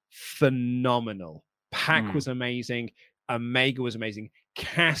was phenomenal. Pac was amazing. Omega was amazing.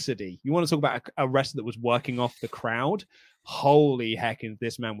 Cassidy, you want to talk about a wrestler that was working off the crowd? Holy heck, and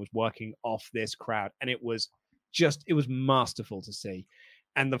this man was working off this crowd. And it was masterful to see.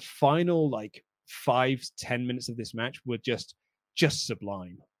 And the final 5-10 minutes of this match were just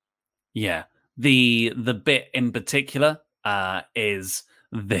sublime. Yeah. The bit in particular is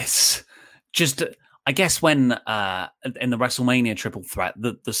this. Just, I guess when in the WrestleMania triple threat,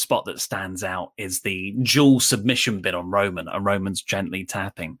 the spot that stands out is the dual submission bit on Roman, and Roman's gently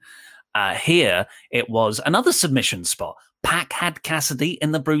tapping. Here, it was another submission spot. Pac had Cassidy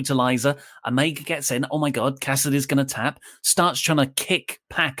in the brutalizer. Omega gets in. Oh my God, Cassidy's going to tap. Starts trying to kick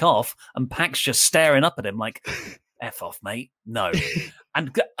Pac off, and Pac's just staring up at him like, F off, mate. No.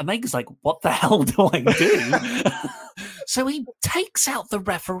 And Omega's like, what the hell do I do? So he takes out the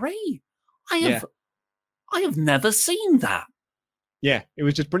referee. I have never seen that. Yeah, it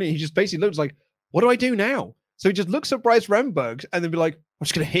was just brilliant. He just basically looks like, what do I do now? So he just looks at Bryce Remsburg and then be like, I'm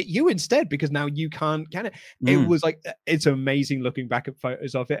just going to hit you instead because now you can't get it. It was like, it's amazing looking back at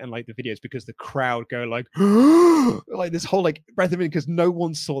photos of it and like the videos, because the crowd go like, like this whole like breath of it, because no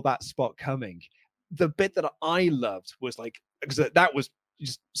one saw that spot coming. The bit that I loved was like, because that was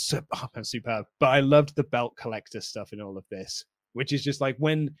just superb, but I loved the belt collector stuff in all of this, which is just like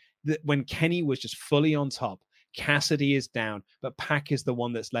when Kenny was just fully on top, Cassidy is down, but Pac is the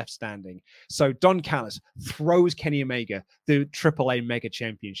one that's left standing. So Don Callis throws Kenny Omega the AAA Mega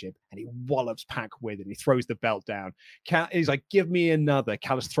Championship, and he wallops Pac with it. He throws the belt down. He's like, give me another.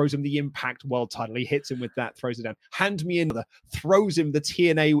 Callis throws him the Impact World title. He hits him with that, throws it down. Hand me another. Throws him the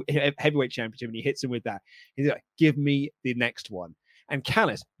TNA Heavyweight Championship, and he hits him with that. He's like, give me the next one. And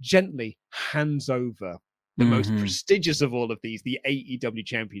Callis gently hands over the most prestigious of all of these, the AEW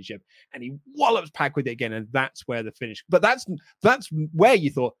Championship, and he wallops Pac with it again, and that's where the finish. But that's where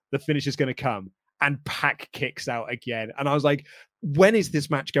you thought the finish is going to come, and Pac kicks out again, and I was like, when is this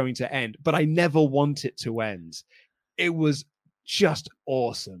match going to end? But I never want it to end. It was just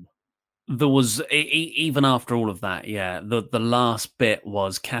awesome. There was, even after all of that, the last bit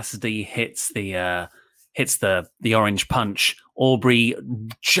was Cassidy hits the orange punch. Aubrey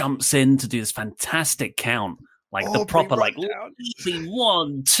jumps in to do this fantastic count, like Aubrey, the proper like easy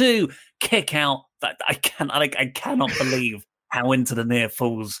 1, 2 kick out. That I cannot believe how into the near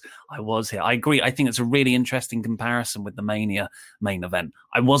falls I was here. I agree. I think it's a really interesting comparison with the Mania main event.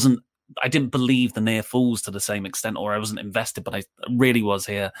 I wasn't didn't believe the near falls to the same extent, or I wasn't invested, but I really was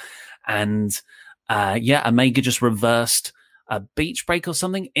here. And Omega just reversed a beach break or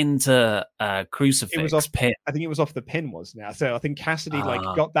something into crucifix. It was off pin. I think it was off the pin, wasn't it? So I think Cassidy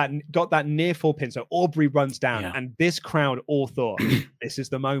got that near fall pin. So Aubrey runs down, and this crowd all thought this is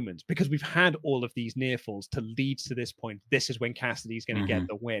the moment, because we've had all of these near falls to lead to this point. This is when Cassidy's going to get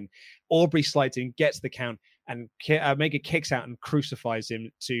the win. Aubrey slides in, gets the count, and Omega kicks out and crucifies him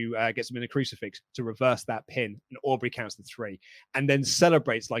to gets him in a crucifix to reverse that pin. And Aubrey counts the 3, and then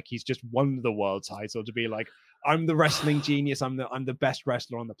celebrates like he's just won the world title, to be like, I'm the wrestling genius. I'm the best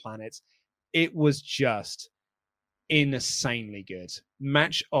wrestler on the planet. It was just insanely good.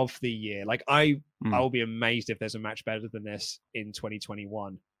 Match of the year. Like I'll be amazed if there's a match better than this in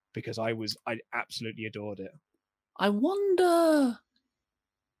 2021, because I absolutely adored it. I wonder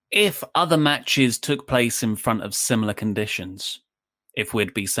if other matches took place in front of similar conditions, if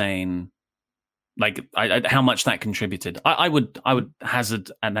we'd be saying like how much that contributed. I would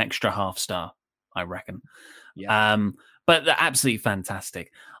hazard an extra half star, I reckon. Yeah. But they're absolutely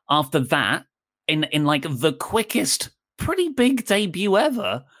fantastic. After that, in like the quickest, pretty big debut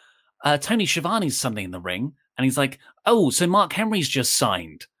ever, Tony Schiavone's suddenly in the ring, and he's like, "Oh, so Mark Henry's just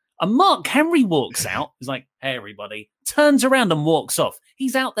signed." And Mark Henry walks out. He's like, "Hey, everybody!" Turns around and walks off.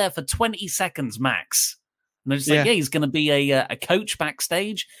 He's out there for 20 seconds max. And they're just like, he's going to be a coach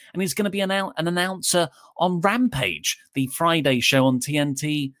backstage, and he's going to be an announcer on Rampage, the Friday show on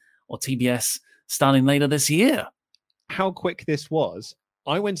TNT or TBS. Starting later this year. How quick this was.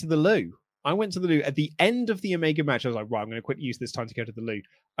 I went to the loo at the end of the Omega match. I was like, right, I'm going to quickly use this time to go to the loo.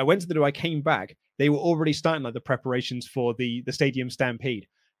 I went to the loo. I came back. They were already starting like the preparations for the Stadium Stampede.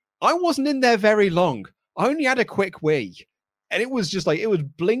 I wasn't in there very long. I only had a quick wee. And it was just like, it was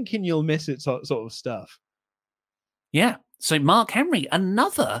blinking, you'll miss it sort of stuff. Yeah. So Mark Henry,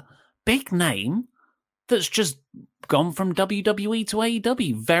 another big name that's just gone from WWE to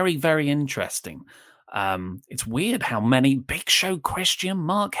AEW. Very, very interesting. It's weird how many Big Show, Christian,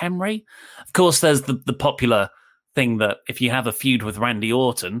 Mark Henry. Of course, there's the popular thing that if you have a feud with Randy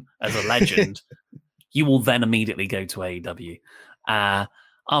Orton as a legend, you will then immediately go to AEW.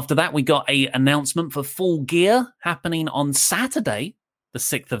 After that, we got an announcement for Full Gear happening on Saturday, the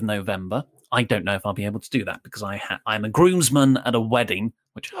 6th of November. I don't know if I'll be able to do that because I'm a groomsman at a wedding,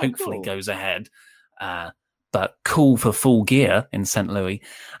 which hopefully goes ahead. But cool for Full Gear in St. Louis.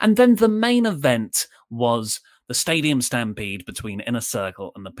 And then the main event was the Stadium Stampede between Inner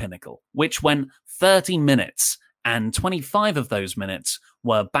Circle and the Pinnacle, which went 30 minutes, and 25 of those minutes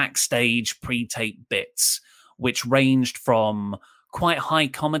were backstage pre-tape bits, which ranged from quite high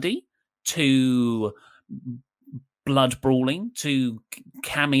comedy to blood brawling to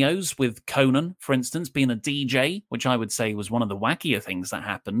cameos with Conan, for instance, being a DJ, which I would say was one of the wackier things that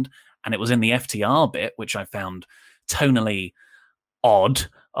happened. And it was in the FTR bit, which I found tonally odd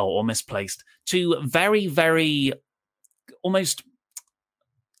or misplaced, to very, very almost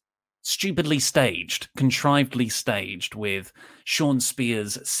stupidly staged, contrivedly staged, with Sean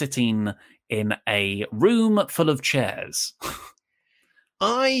Spears sitting in a room full of chairs.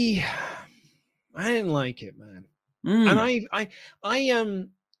 I didn't like it, man. And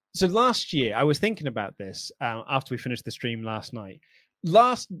so last year I was thinking about this after we finished the stream last night.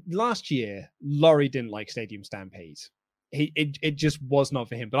 Last year, Laurie didn't like Stadium Stampede. It just was not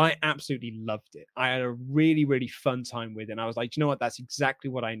for him, but I absolutely loved it. I had a really, really fun time with it. And I was like, you know what? That's exactly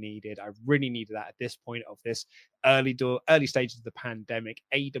what I needed. I really needed that at this point of this early stages of the pandemic.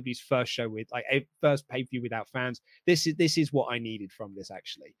 AEW's first show with first pay-per-view without fans. This is what I needed from this,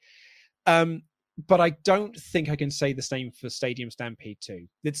 actually. But I don't think I can say the same for Stadium Stampede 2.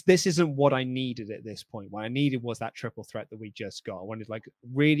 This isn't what I needed at this point. What I needed was that triple threat that we just got. I wanted like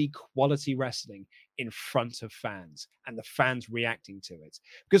really quality wrestling in front of fans and the fans reacting to it.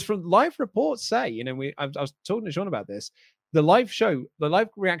 Because from live reports say, I was talking to Sean about this, the live show, the live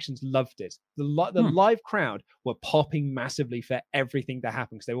reactions loved it. The live crowd were popping massively for everything that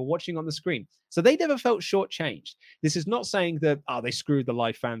happened because they were watching on the screen. So they never felt shortchanged. This is not saying that, they screwed the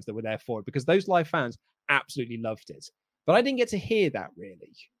live fans that were there for it, because those live fans absolutely loved it. But I didn't get to hear that,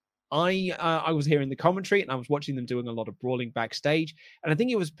 really. I was hearing the commentary and I was watching them doing a lot of brawling backstage. And I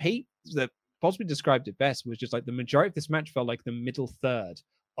think it was Pete that possibly described it best, was just like the majority of this match felt like the middle third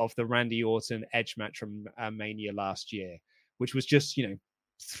of the Randy Orton Edge match from Mania last year, which was just,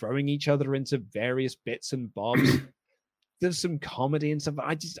 throwing each other into various bits and bobs. There's some comedy and stuff.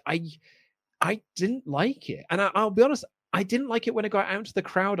 I didn't like it. And I'll be honest, I didn't like it when it got out to the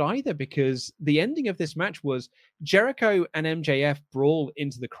crowd either, because the ending of this match was Jericho and MJF brawl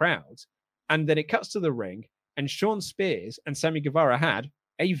into the crowd, and then it cuts to the ring, and Sean Spears and Sammy Guevara had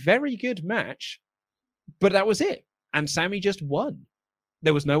a very good match, but that was it. And Sammy just won.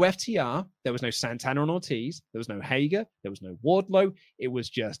 There was no FTR. There was no Santana and Ortiz. There was no Hager. There was no Wardlow. It was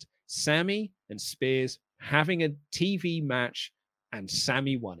just Sammy and Spears having a TV match, and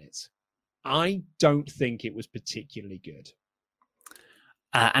Sammy won it. I don't think it was particularly good.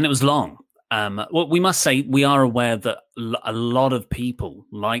 And it was long. Well, we must say we are aware that a lot of people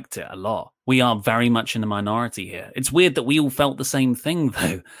liked it a lot. We are very much in the minority here. It's weird that we all felt the same thing,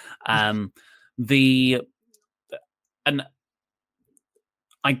 though.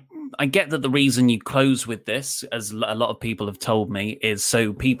 I get that the reason you close with this, as a lot of people have told me, is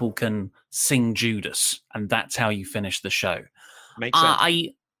so people can sing Judas, and that's how you finish the show. Makes sense.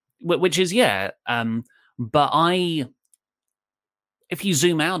 Which is, but if you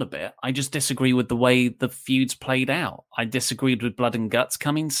zoom out a bit, I just disagree with the way the feud's played out. I disagreed with Blood and Guts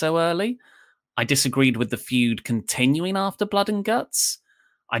coming so early. I disagreed with the feud continuing after Blood and Guts.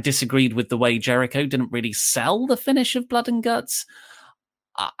 I disagreed with the way Jericho didn't really sell the finish of Blood and Guts.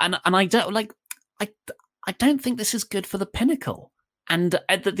 And I don't I don't think this is good for the Pinnacle. And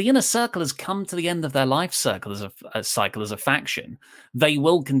the Inner Circle has come to the end of their life cycle as a faction. They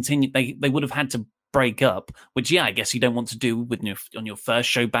will continue. They would have had to break up, which I guess you don't want to do on your first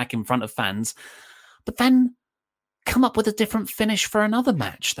show back in front of fans. But then come up with a different finish for another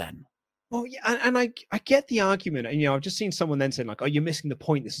match. Then. Well, yeah, and I get the argument. And, I've just seen someone then saying like, "Oh, you're missing the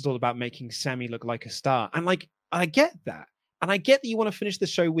point. This is all about making Sammy look like a star." And I get that. And I get that you want to finish the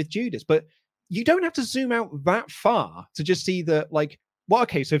show with Judas, but you don't have to zoom out that far to just see that,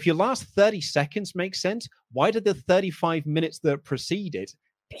 okay, so if your last 30 seconds makes sense, why did the 35 minutes that preceded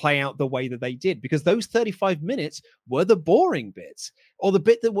play out the way that they did? Because those 35 minutes were the boring bits, or the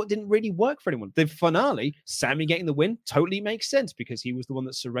bit that didn't really work for anyone. The finale, Sammy getting the win, totally makes sense because he was the one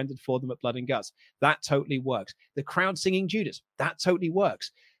that surrendered for them at Blood and Guts. That totally works. The crowd singing Judas, that totally works.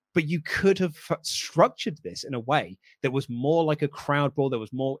 But you could have structured this in a way that was more like a crowd brawl. There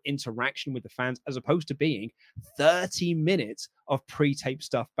was more interaction with the fans, as opposed to being 30 minutes of pre-tape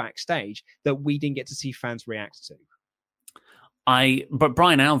stuff backstage that we didn't get to see fans react to. But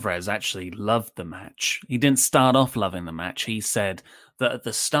Brian Alvarez actually loved the match. He didn't start off loving the match. He said that at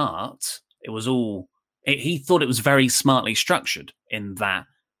the start, he thought it was very smartly structured in that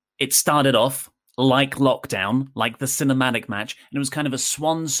it started off like Lockdown, like the cinematic match. And it was kind of a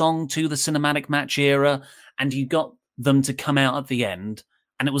swan song to the cinematic match era. And you got them to come out at the end.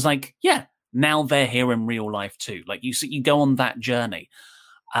 And it was like, yeah, now they're here in real life too. Like you go on that journey.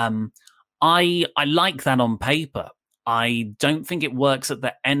 I like that on paper. I don't think it works at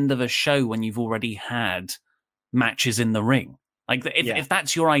the end of a show when you've already had matches in the ring. Like if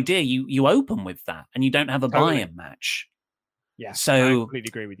that's your idea, you open with that and you don't have a buy-in match. Yeah, so I completely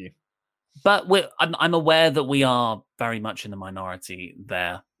agree with you. But I'm aware that we are very much in the minority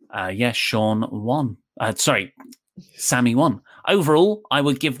there. Yes, Sean won. Sammy won. Overall, I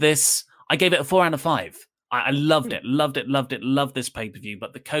gave it a 4 out of 5. I loved it. Loved this pay-per-view.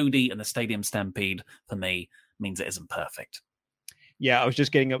 But the Cody and the Stadium Stampede, for me, means it isn't perfect. Yeah, I was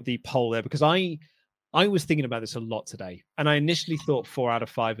just getting up the poll there because I was thinking about this a lot today, and I initially thought 4 out of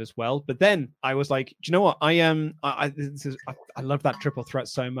 5 as well. But then I was like, do you know what? I love that triple threat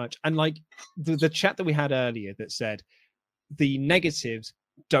so much. And like the chat that we had earlier that said the negatives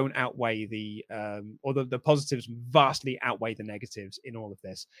don't outweigh the positives vastly outweigh the negatives in all of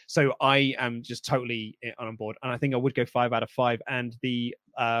this. So I am just totally on board, and I think I would go 5 out of 5. And the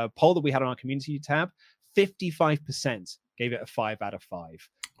poll that we had on our community tab, 55% gave it a 5 out of 5.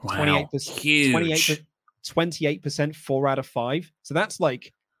 Wow, 28% 4 out of 5. So that's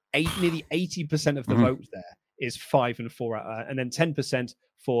like nearly 80% of the vote there is 5 and 4 out, and then 10%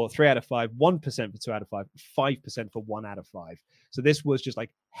 for 3 out of 5, 1% for 2 out of 5, 5% for 1 out of 5. So this was just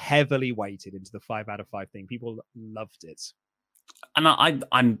like heavily weighted into the 5 out of 5 thing. People loved it, and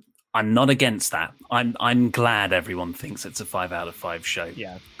I'm not against that. I'm glad everyone thinks it's a 5 out of 5 show.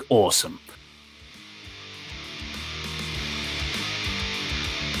 Yeah, awesome.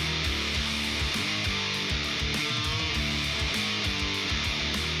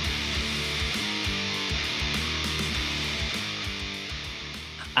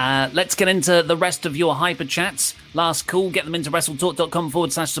 Let's get into the rest of your hyper chats. Last call, get them into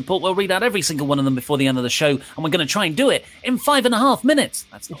WrestleTalk.com/support. We'll read out every single one of them before the end of the show, and we're going to try and do it in 5.5 minutes.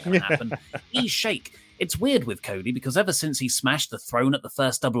 That's not going to happen. E-Shake. It's weird with Cody because ever since he smashed the throne at the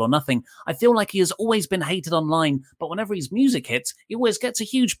first Double or Nothing, I feel like he has always been hated online, but whenever his music hits, he always gets a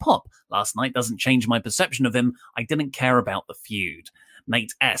huge pop. Last night doesn't change my perception of him. I didn't care about the feud.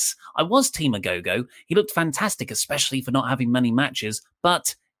 Nate S. I was Team Ogogo. He looked fantastic, especially for not having many matches,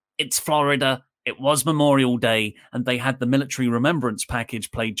 but it's Florida. It was Memorial Day, and they had the military remembrance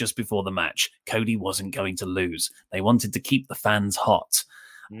package played just before the match. Cody wasn't going to lose. They wanted to keep the fans hot.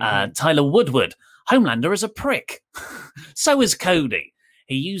 Tyler Woodward, Homelander is a prick. So is Cody.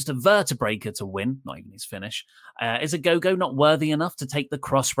 He used a vertebraker to win, not even his finish. Is a Go-Go not worthy enough to take the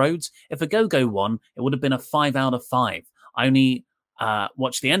Crossroads? If a Go-Go won, it would have been a 5 out of 5. I only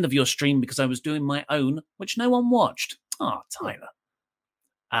watched the end of your stream because I was doing my own, which no one watched. Oh, Tyler.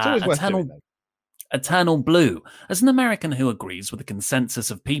 It's always worth doing, though. Eternal Blue. As an American who agrees with the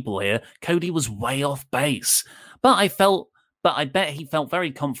consensus of people here, Cody was way off base. But I bet he felt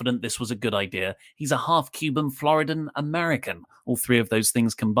very confident this was a good idea. He's a half Cuban, Floridan American. All three of those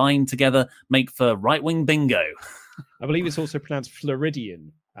things combined together make for right-wing bingo. I believe it's also pronounced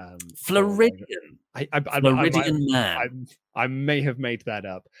Floridian. Floridian. Floridian man. I may have made that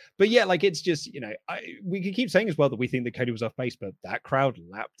up. But yeah, like it's just, we can keep saying as well that we think that Cody was off base, but that crowd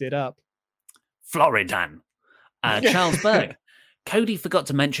lapped it up. Floridan. Charles Berg. Cody forgot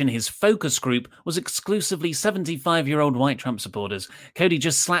to mention his focus group was exclusively 75-year-old white Trump supporters. Cody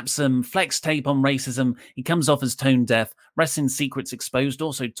just slaps some flex tape on racism. He comes off as tone deaf. Wrestling Secrets Exposed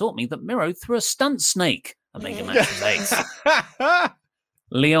also taught me that Miro threw a stunt snake. Omega match was ace.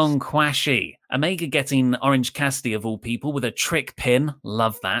 Leon Kwashi. Omega getting Orange Cassidy of all people with a trick pin.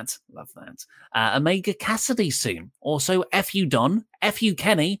 Love that. Love that. Omega Cassidy soon. Also, F you Don, F you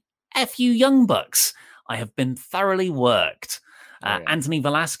Kenny, F you Young Bucks. I have been thoroughly worked. Anthony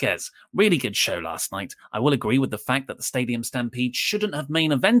Velasquez, really good show last night. I will agree with the fact that the Stadium Stampede shouldn't have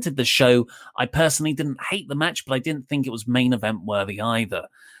main evented the show. I personally didn't hate the match, but I didn't think it was main event worthy either.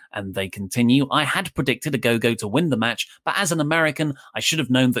 And they continue. I had predicted a Go-Go to win the match, but as an American, I should have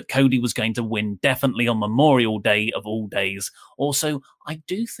known that Cody was going to win definitely on Memorial Day of all days. Also, I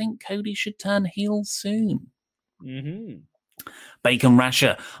do think Cody should turn heel soon. Mm-hmm. Bacon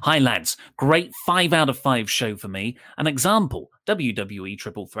Rasher. Hi, lads. Great 5 out of 5 show for me. An example, WWE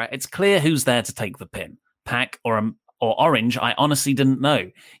Triple Threat. It's clear who's there to take the pin. Pac or Orange, I honestly didn't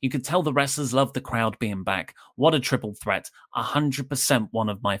know. You could tell the wrestlers loved the crowd being back. What a triple threat. 100% one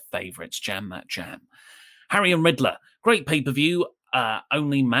of my favorites. Jam that jam. Harry and Riddler. Great pay-per-view.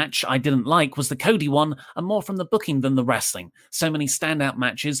 Only match I didn't like was the Cody one, and more from the booking than the wrestling. So many standout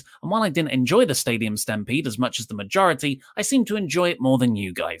matches, and while I didn't enjoy the Stadium Stampede as much as the majority, I seem to enjoy it more than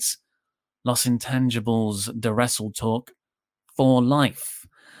you guys. Los Intangibles, the Wrestle Talk for life.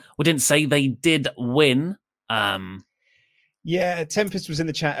 We didn't say they did win. Yeah, Tempest was in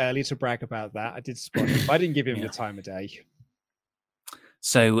the chat earlier to brag about that. I did spot him, but I didn't give him the time of day.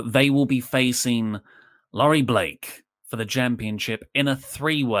 So they will be facing Laurie Blake for the championship in a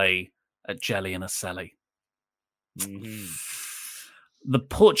 3-way at Jelly and Acelli. Mm-hmm. The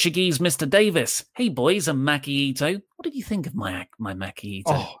Portuguese Mr. Davis. Hey, boys, and Maki Ito. What did you think of my Maki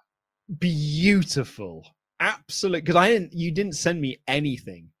Ito? Oh, beautiful. Absolutely. Because you didn't send me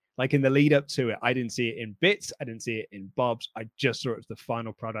anything. Like in the lead up to it, I didn't see it in bits. I didn't see it in bobs. I just saw it as the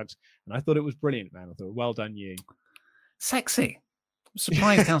final product. And I thought it was brilliant, man. I thought, well done, you. Sexy. I'm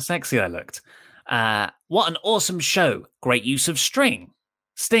surprised how sexy I looked. What an awesome show. Great use of string.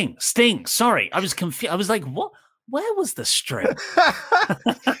 Sting. Sorry. I was confused. I was like, what? Where was the string?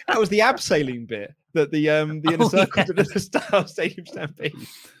 That was the abseiling bit that the inner circle did at the start of Stadium Stampede.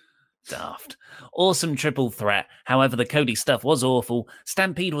 Daft. Awesome triple threat. However, the Cody stuff was awful.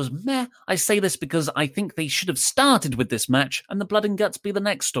 Stampede was meh. I say this because I think they should have started with this match and the Blood and Guts be the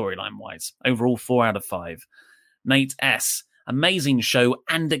next storyline-wise. Overall, 4 out of 5. Nate S. Amazing show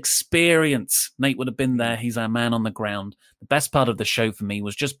and experience. Nate would have been there. He's our man on the ground. The best part of the show for me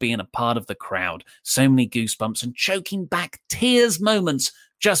was just being a part of the crowd. So many goosebumps and choking back tears moments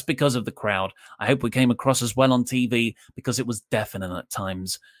just because of the crowd. I hope we came across as well on TV because it was deafening at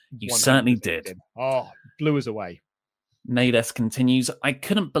times. You certainly did. Oh, blew us away. Nades continues, I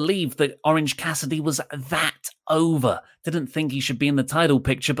couldn't believe that Orange Cassidy was that over. Didn't think he should be in the title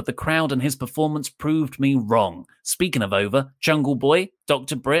picture, but the crowd and his performance proved me wrong. Speaking of over, Jungle Boy,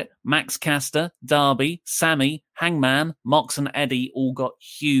 Dr. Britt, Max Caster, Darby, Sammy, Hangman, Mox and Eddie all got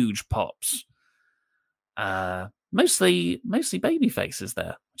huge pops. Mostly baby faces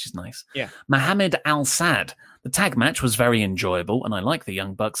there, which is nice. Yeah. Mohammed Al-Sad. The tag match was very enjoyable, and I like the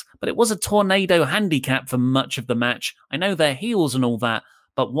Young Bucks, but it was a tornado handicap for much of the match. I know they're heels and all that,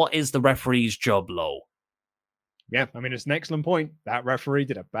 but what is the referee's job, lol? Yeah, I mean, it's an excellent point. That referee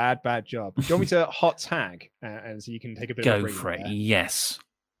did a bad job. Do you want me to hot tag, and so you can take a bit of a breather? Go for it, there? Yes.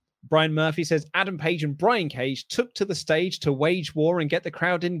 Brian Murphy says, Adam Page and Brian Cage took to the stage to wage war and get the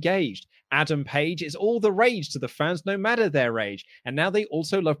crowd engaged. Adam Page is all the rage to the fans, no matter their age. And now they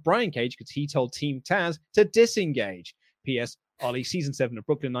also love Brian Cage because he told Team Taz to disengage. P.S. Ollie, season 7 of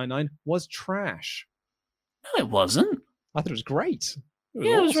Brooklyn Nine-Nine was trash. No, it wasn't. I thought it was great.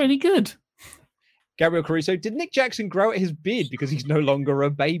 It was really good. Gabriel Caruso, did Nick Jackson grow out his beard because he's no longer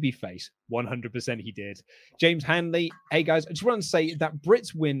a babyface? 100% he did. James Hanley, hey guys, I just want to say that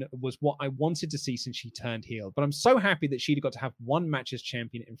Britt's win was what I wanted to see since she turned heel, but I'm so happy that she'd got to have one match as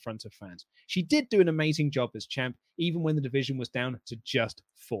champion in front of fans. She did do an amazing job as champ, even when the division was down to just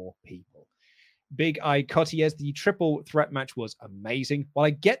 4 people. Big Eye Cotillez, the triple threat match was amazing. While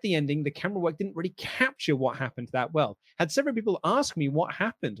I get the ending, the camera work didn't really capture what happened that well. Had several people ask me what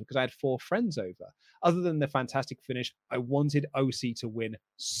happened because I had 4 friends over. Other than the fantastic finish, I wanted OC to win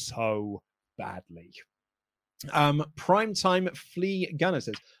so badly. Primetime Flea Gunner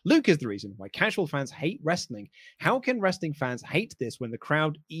says, Luke is the reason why casual fans hate wrestling. How can wrestling fans hate this when the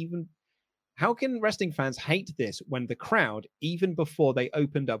crowd even before they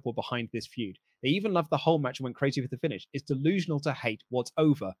opened up, were behind this feud? They even loved the whole match and went crazy with the finish. It's delusional to hate what's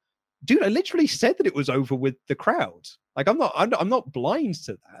over. Dude, I literally said that it was over with the crowd. Like, I'm not blind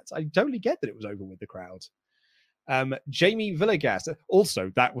to that. I totally get that it was over with the crowd. Jamie Villegas.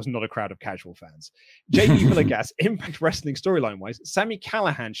 Also, that was not a crowd of casual fans. Jamie Villegas, Impact Wrestling storyline-wise, Sami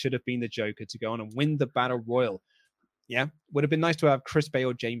Callihan should have been the Joker to go on and win the Battle Royal. Yeah, would have been nice to have Chris Bay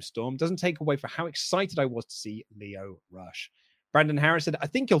or James Storm. Doesn't take away from how excited I was to see Lio Rush. Brandon Harris said, I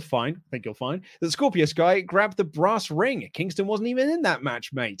think you'll find that Scorpio Sky grabbed the brass ring. Kingston wasn't even in that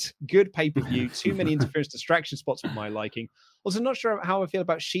match, mate. Good pay-per-view. Too many interference distraction spots for my liking. Also, not sure how I feel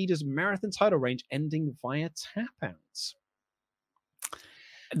about Shida's marathon title range ending via tap-outs.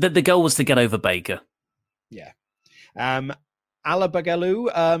 The goal was to get over Baker. Yeah.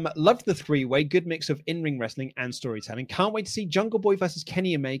 Alabagalu, loved the 3-way, good mix of in-ring wrestling and storytelling. Can't wait to see Jungle Boy versus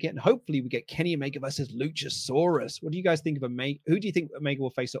Kenny Omega, and hopefully we get Kenny Omega versus Luchasaurus. What do you guys think of Omega? Who do you think Omega will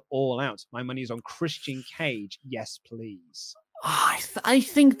face at All Out? My money is on Christian Cage. Yes, please. I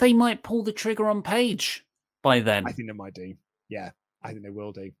think they might pull the trigger on Page by then. I think they might do. Yeah, I think they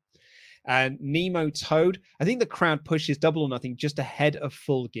will do. And Nemo Toad, I think the crowd pushes Double or Nothing just ahead of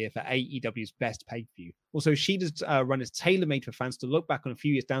Full Gear for AEW's best pay-per-view. Also, Shida's run is tailor-made for fans to look back on a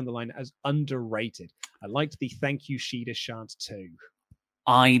few years down the line as underrated. I liked the Thank You Shida chant too.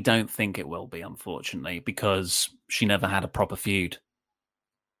 I don't think it will be, unfortunately, because she never had a proper feud.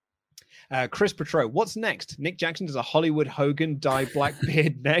 Chris Petro, what's next? Nick Jackson does a Hollywood Hogan dye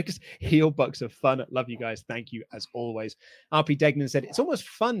Blackbeard next. Heel bucks of fun. Love you guys. Thank you as always. RP Degnan said, it's almost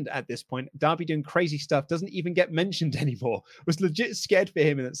fun at this point. Darby doing crazy stuff doesn't even get mentioned anymore. Was legit scared for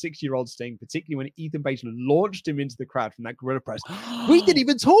him in that 6-year-old Sting, particularly when Ethan Page launched him into the crowd from that gorilla press. We didn't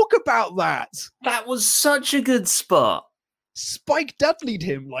even talk about that. That was such a good spot. Spike Dudley'd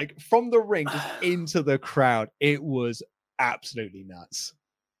him like from the ring just into the crowd. It was absolutely nuts.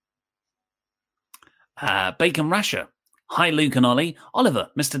 Bacon Rasher. Hi, Luke and Ollie. Oliver,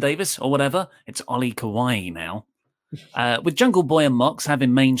 Mr. Davis, or whatever. It's Ollie Kawaii now. With Jungle Boy and Mox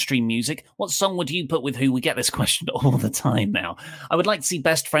having mainstream music, what song would you put with who? We get this question all the time now. I would like to see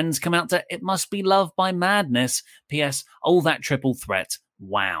Best Friends come out to It Must Be Love by Madness. P.S. Oh, that triple threat.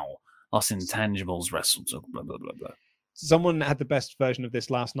 Wow. Lost Intangibles, Wrestle Talk, blah, blah, blah, blah. Someone had the best version of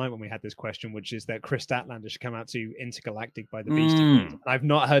this last night when we had this question, which is that Chris Statlander should come out to Intergalactic by the Beastie Boys. I've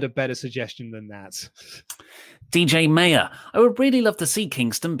not heard a better suggestion than that. DJ Mayer, I would really love to see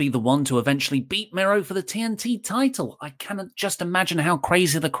Kingston be the one to eventually beat Miro for the TNT title. I cannot just imagine how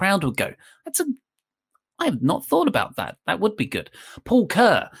crazy the crowd would go. I have not thought about that. That would be good. Paul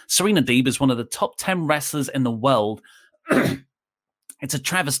Kerr, Serena Deeb is one of the top 10 wrestlers in the world. It's a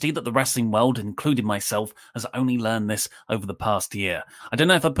travesty that the wrestling world, including myself, has only learned this over the past year. I don't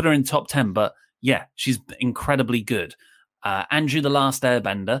know if I put her in top 10, but yeah, she's incredibly good. Andrew the Last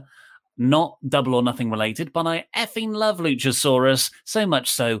Airbender, not Double or Nothing related, but I effing love Luchasaurus, so much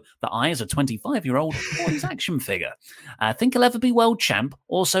so that I, as a 25-year-old, bought his action figure. Think he'll ever be world champ.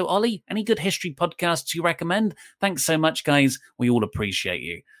 Also, Ollie, any good history podcasts you recommend? Thanks so much, guys. We all appreciate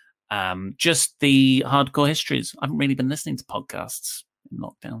you. Just the hardcore histories. I haven't really been listening to podcasts in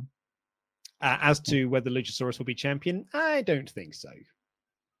lockdown. As to whether Luchasaurus will be champion, I don't think so.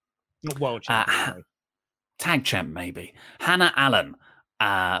 Not world champion. Tag champ, maybe. Hannah Allen.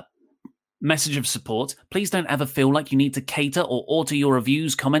 Message of support. Please don't ever feel like you need to cater or alter your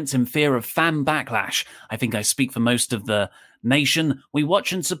reviews, comments in fear of fan backlash. I think I speak for most of the nation. We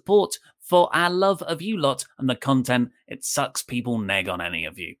watch and support for our love of you lot and the content. It sucks people neg on any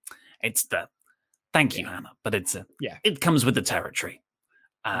of you. Thank you, Hannah, but it comes with the territory.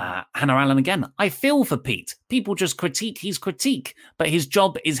 Hannah Allen again. I feel for Pete. People just critique his critique, but his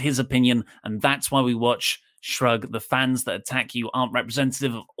job is his opinion, and that's why we watch Shrug. The fans that attack you aren't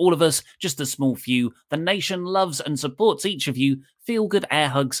representative of all of us, just a small few. The nation loves and supports each of you. Feel good air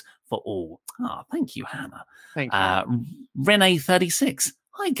hugs for all. Thank you, Hannah. Thank you. Renee36.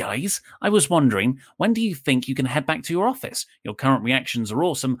 Hi, guys. I was wondering, when do you think you can head back to your office? Your current reactions are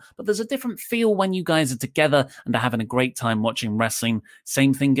awesome, but there's a different feel when you guys are together and are having a great time watching wrestling.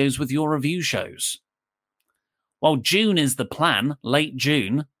 Same thing goes with your review shows. Well, June is the plan, late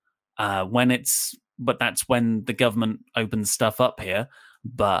June, but that's when the government opens stuff up here.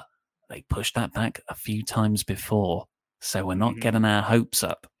 But they pushed that back a few times before, so we're not getting our hopes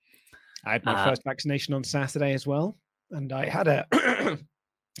up. I had my first vaccination on Saturday as well, and I had a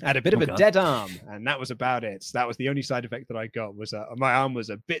bit of a dead arm, and that was about it. That was the only side effect that I got. Was my arm was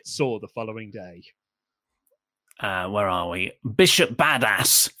a bit sore the following day. Where are we? Bishop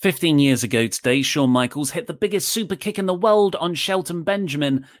Badass. 15 years ago today, Shawn Michaels hit the biggest super kick in the world on Shelton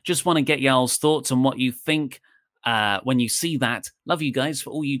Benjamin. Just want to get y'all's thoughts on what you think when you see that. Love you guys for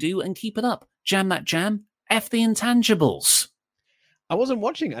all you do, and keep it up. Jam that jam. F the intangibles. I wasn't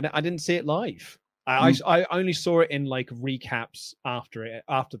watching. I didn't see it live. I only saw it in like recaps after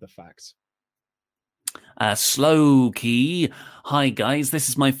the fact. Slow Key. Hi guys, this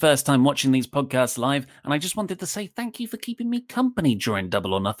is my first time watching these podcasts live, and I just wanted to say thank you for keeping me company during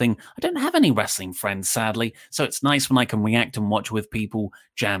Double or Nothing. I don't have any wrestling friends, sadly, so it's nice when I can react and watch with people.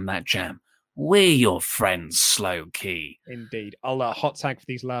 Jam that jam. We're your friends, Slow Key. Indeed. I'll hot tag for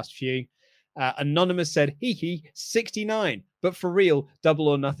these last few. Anonymous said, hee 69. But for real, Double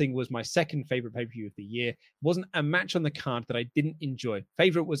or Nothing was my second favorite pay-per-view of the year. It wasn't a match on the card that I didn't enjoy.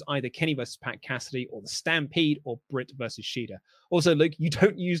 Favorite was either Kenny versus Pat Cassidy or the Stampede or Britt versus Shida. Also, Luke, you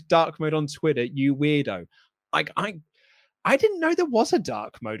don't use dark mode on Twitter, you weirdo. I didn't know there was a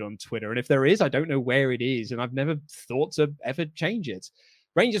dark mode on Twitter, and if there is, I don't know where it is, and I've never thought to ever change it.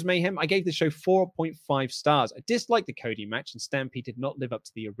 Rangers Mayhem, I gave the show 4.5 stars. I disliked the Cody match, and Stampede did not live up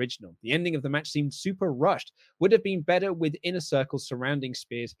to the original. The ending of the match seemed super rushed. Would have been better with Inner Circle surrounding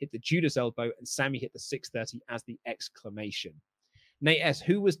Spears, hit the Judas elbow, and Sammy hit the 630 as the exclamation. Nate S.,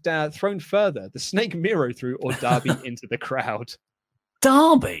 who was thrown further, the Snake Miro through or Darby into the crowd?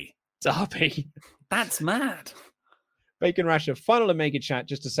 Darby? That's mad. Bacon Rasher, final Omega chat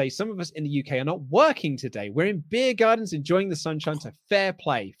just to say some of us in the UK are not working today. We're in beer gardens enjoying the sunshine, so fair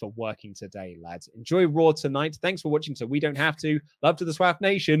play for working today, lads. Enjoy Raw tonight. Thanks for watching so we don't have to. Love to the SWAF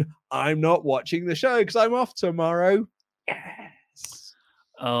Nation. I'm not watching the show because I'm off tomorrow. Yes.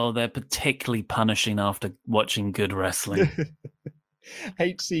 Oh, they're particularly punishing after watching good wrestling.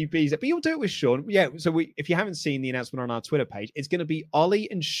 HCBs, but you'll do it with Sean. Yeah, so if you haven't seen the announcement on our Twitter page, it's going to be Ollie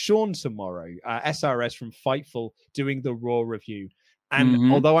and Sean tomorrow. SRS from Fightful doing the Raw review.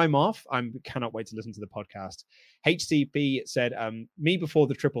 And although I'm off, I cannot wait to listen to the podcast. HCB said, me before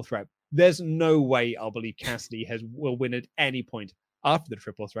the triple threat. There's no way I'll believe Cassidy will win at any point after the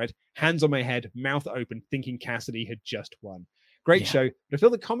triple threat. Hands on my head, mouth open, thinking Cassidy had just won. Great show, but I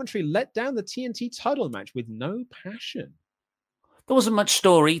feel the commentary let down the TNT title match with no passion. There wasn't much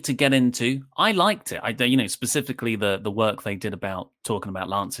story to get into. I liked it. Specifically the work they did about talking about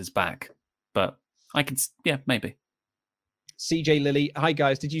Lance's back. But I could, maybe. CJ Lilly, hi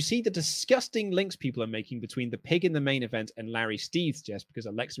guys. Did you see the disgusting links people are making between the pig in the main event and Larry Steve's just because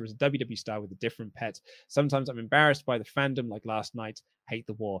Alexa is a WWE star with a different pet? Sometimes I'm embarrassed by the fandom, like last night. Hate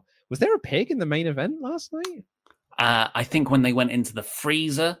the war. Was there a pig in the main event last night? I think when they went into the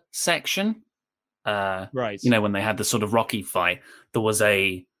freezer section. Right. When they had the sort of Rocky fight, there was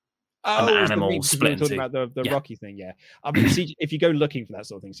an animal split into. Talking about the Rocky thing, yeah. CJ, if you go looking for that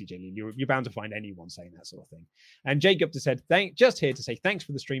sort of thing, CJ, you're bound to find anyone saying that sort of thing. And Jacob said, just here to say thanks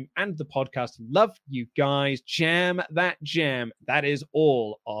for the stream and the podcast. Love you guys. Jam that jam. That is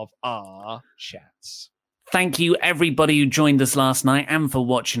all of our chats. Thank you, everybody who joined us last night and for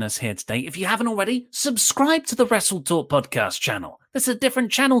watching us here today. If you haven't already, subscribe to the Wrestle Talk podcast channel. This is a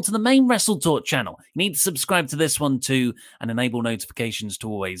different channel to the main Wrestle Talk channel. You need to subscribe to this one too and enable notifications to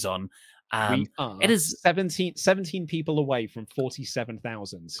always on. We are it is 17 people away from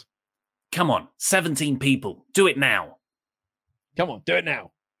 47,000. Come on, 17 people. Do it now. Come on, do it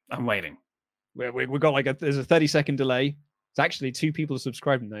now. I'm waiting. We've got there's a 30-second delay. It's actually 2 people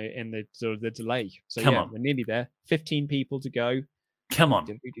subscribing in the delay. So Come on. We're nearly there. 15 people to go. Come on.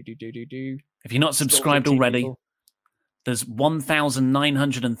 If you're not subscribed already, there's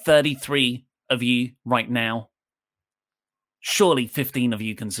 1,933 of you right now. Surely 15 of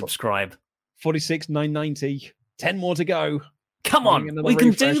you can subscribe. 46,990. 10 more to go. Come on, we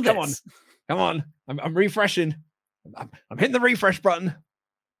can do this. Come on. I'm refreshing. I'm hitting the refresh button.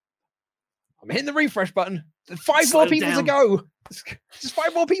 I'm hitting the refresh button. There's 5 more people to go. Just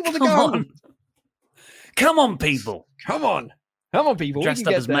 5 more people to go. Come on, people. Come on, people. Dressed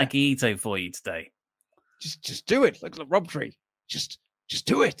up as Maki Ito for you today. Just do it. Look, Robtree. Just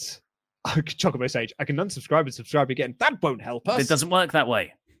do it. Chocobo Sage, I can unsubscribe and subscribe again. That won't help us. It doesn't work that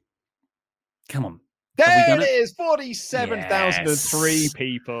way. Come on. There it is. 47,003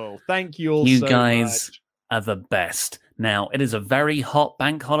 people. Thank you all so much. You guys are the best. Now, it is a very hot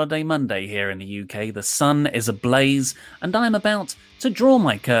bank holiday Monday here in the UK. The sun is ablaze, and I'm about to draw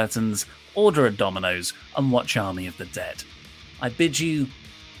my curtains, order a Domino's, and watch Army of the Dead. I bid you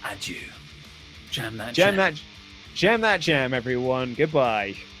adieu. Jam that jam. Jam that jam, everyone.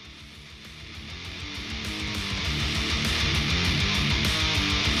 Goodbye.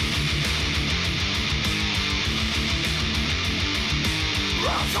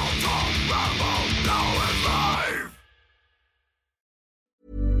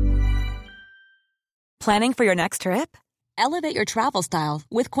 Planning for your next trip? Elevate your travel style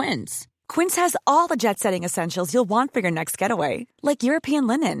with Quince. Quince has all the jet-setting essentials you'll want for your next getaway, like European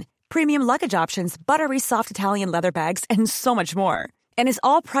linen, premium luggage options, buttery soft Italian leather bags, and so much more. And is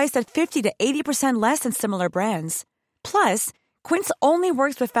all priced at 50 to 80% less than similar brands. Plus, Quince only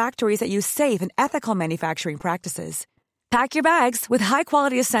works with factories that use safe and ethical manufacturing practices. Pack your bags with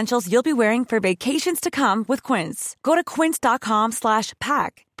high-quality essentials you'll be wearing for vacations to come with Quince. Go to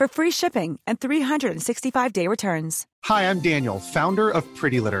quince.com/pack for free shipping and 365-day returns. Hi, I'm Daniel, founder of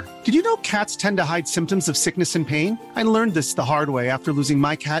Pretty Litter. Did you know cats tend to hide symptoms of sickness and pain? I learned this the hard way after losing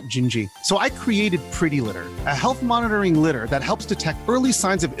my cat, Gingy. So I created Pretty Litter, a health monitoring litter that helps detect early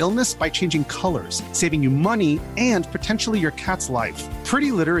signs of illness by changing colors, saving you money and potentially your cat's life.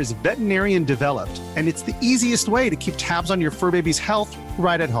 Pretty Litter is veterinarian developed, and it's the easiest way to keep tabs on your fur baby's health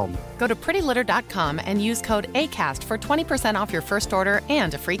right at home. Go to prettylitter.com and use code ACAST for 20% off your first order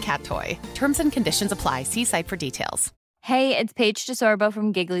and a free cat toy. Terms and conditions apply. See site for details. Hey, it's Paige DeSorbo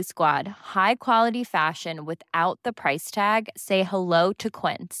from Giggly Squad. High quality fashion without the price tag. Say hello to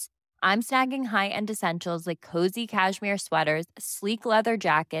Quince. I'm snagging high-end essentials like cozy cashmere sweaters, sleek leather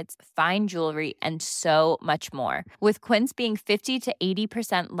jackets, fine jewelry, and so much more. With Quince being 50 to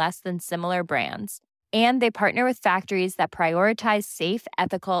 80% less than similar brands. And they partner with factories that prioritize safe,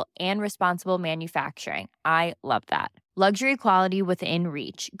 ethical, and responsible manufacturing. I love that. Luxury quality within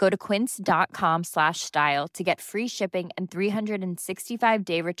reach. Go to quince.com/style to get free shipping and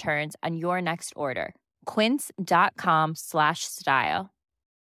 365-day returns on your next order. Quince.com/style.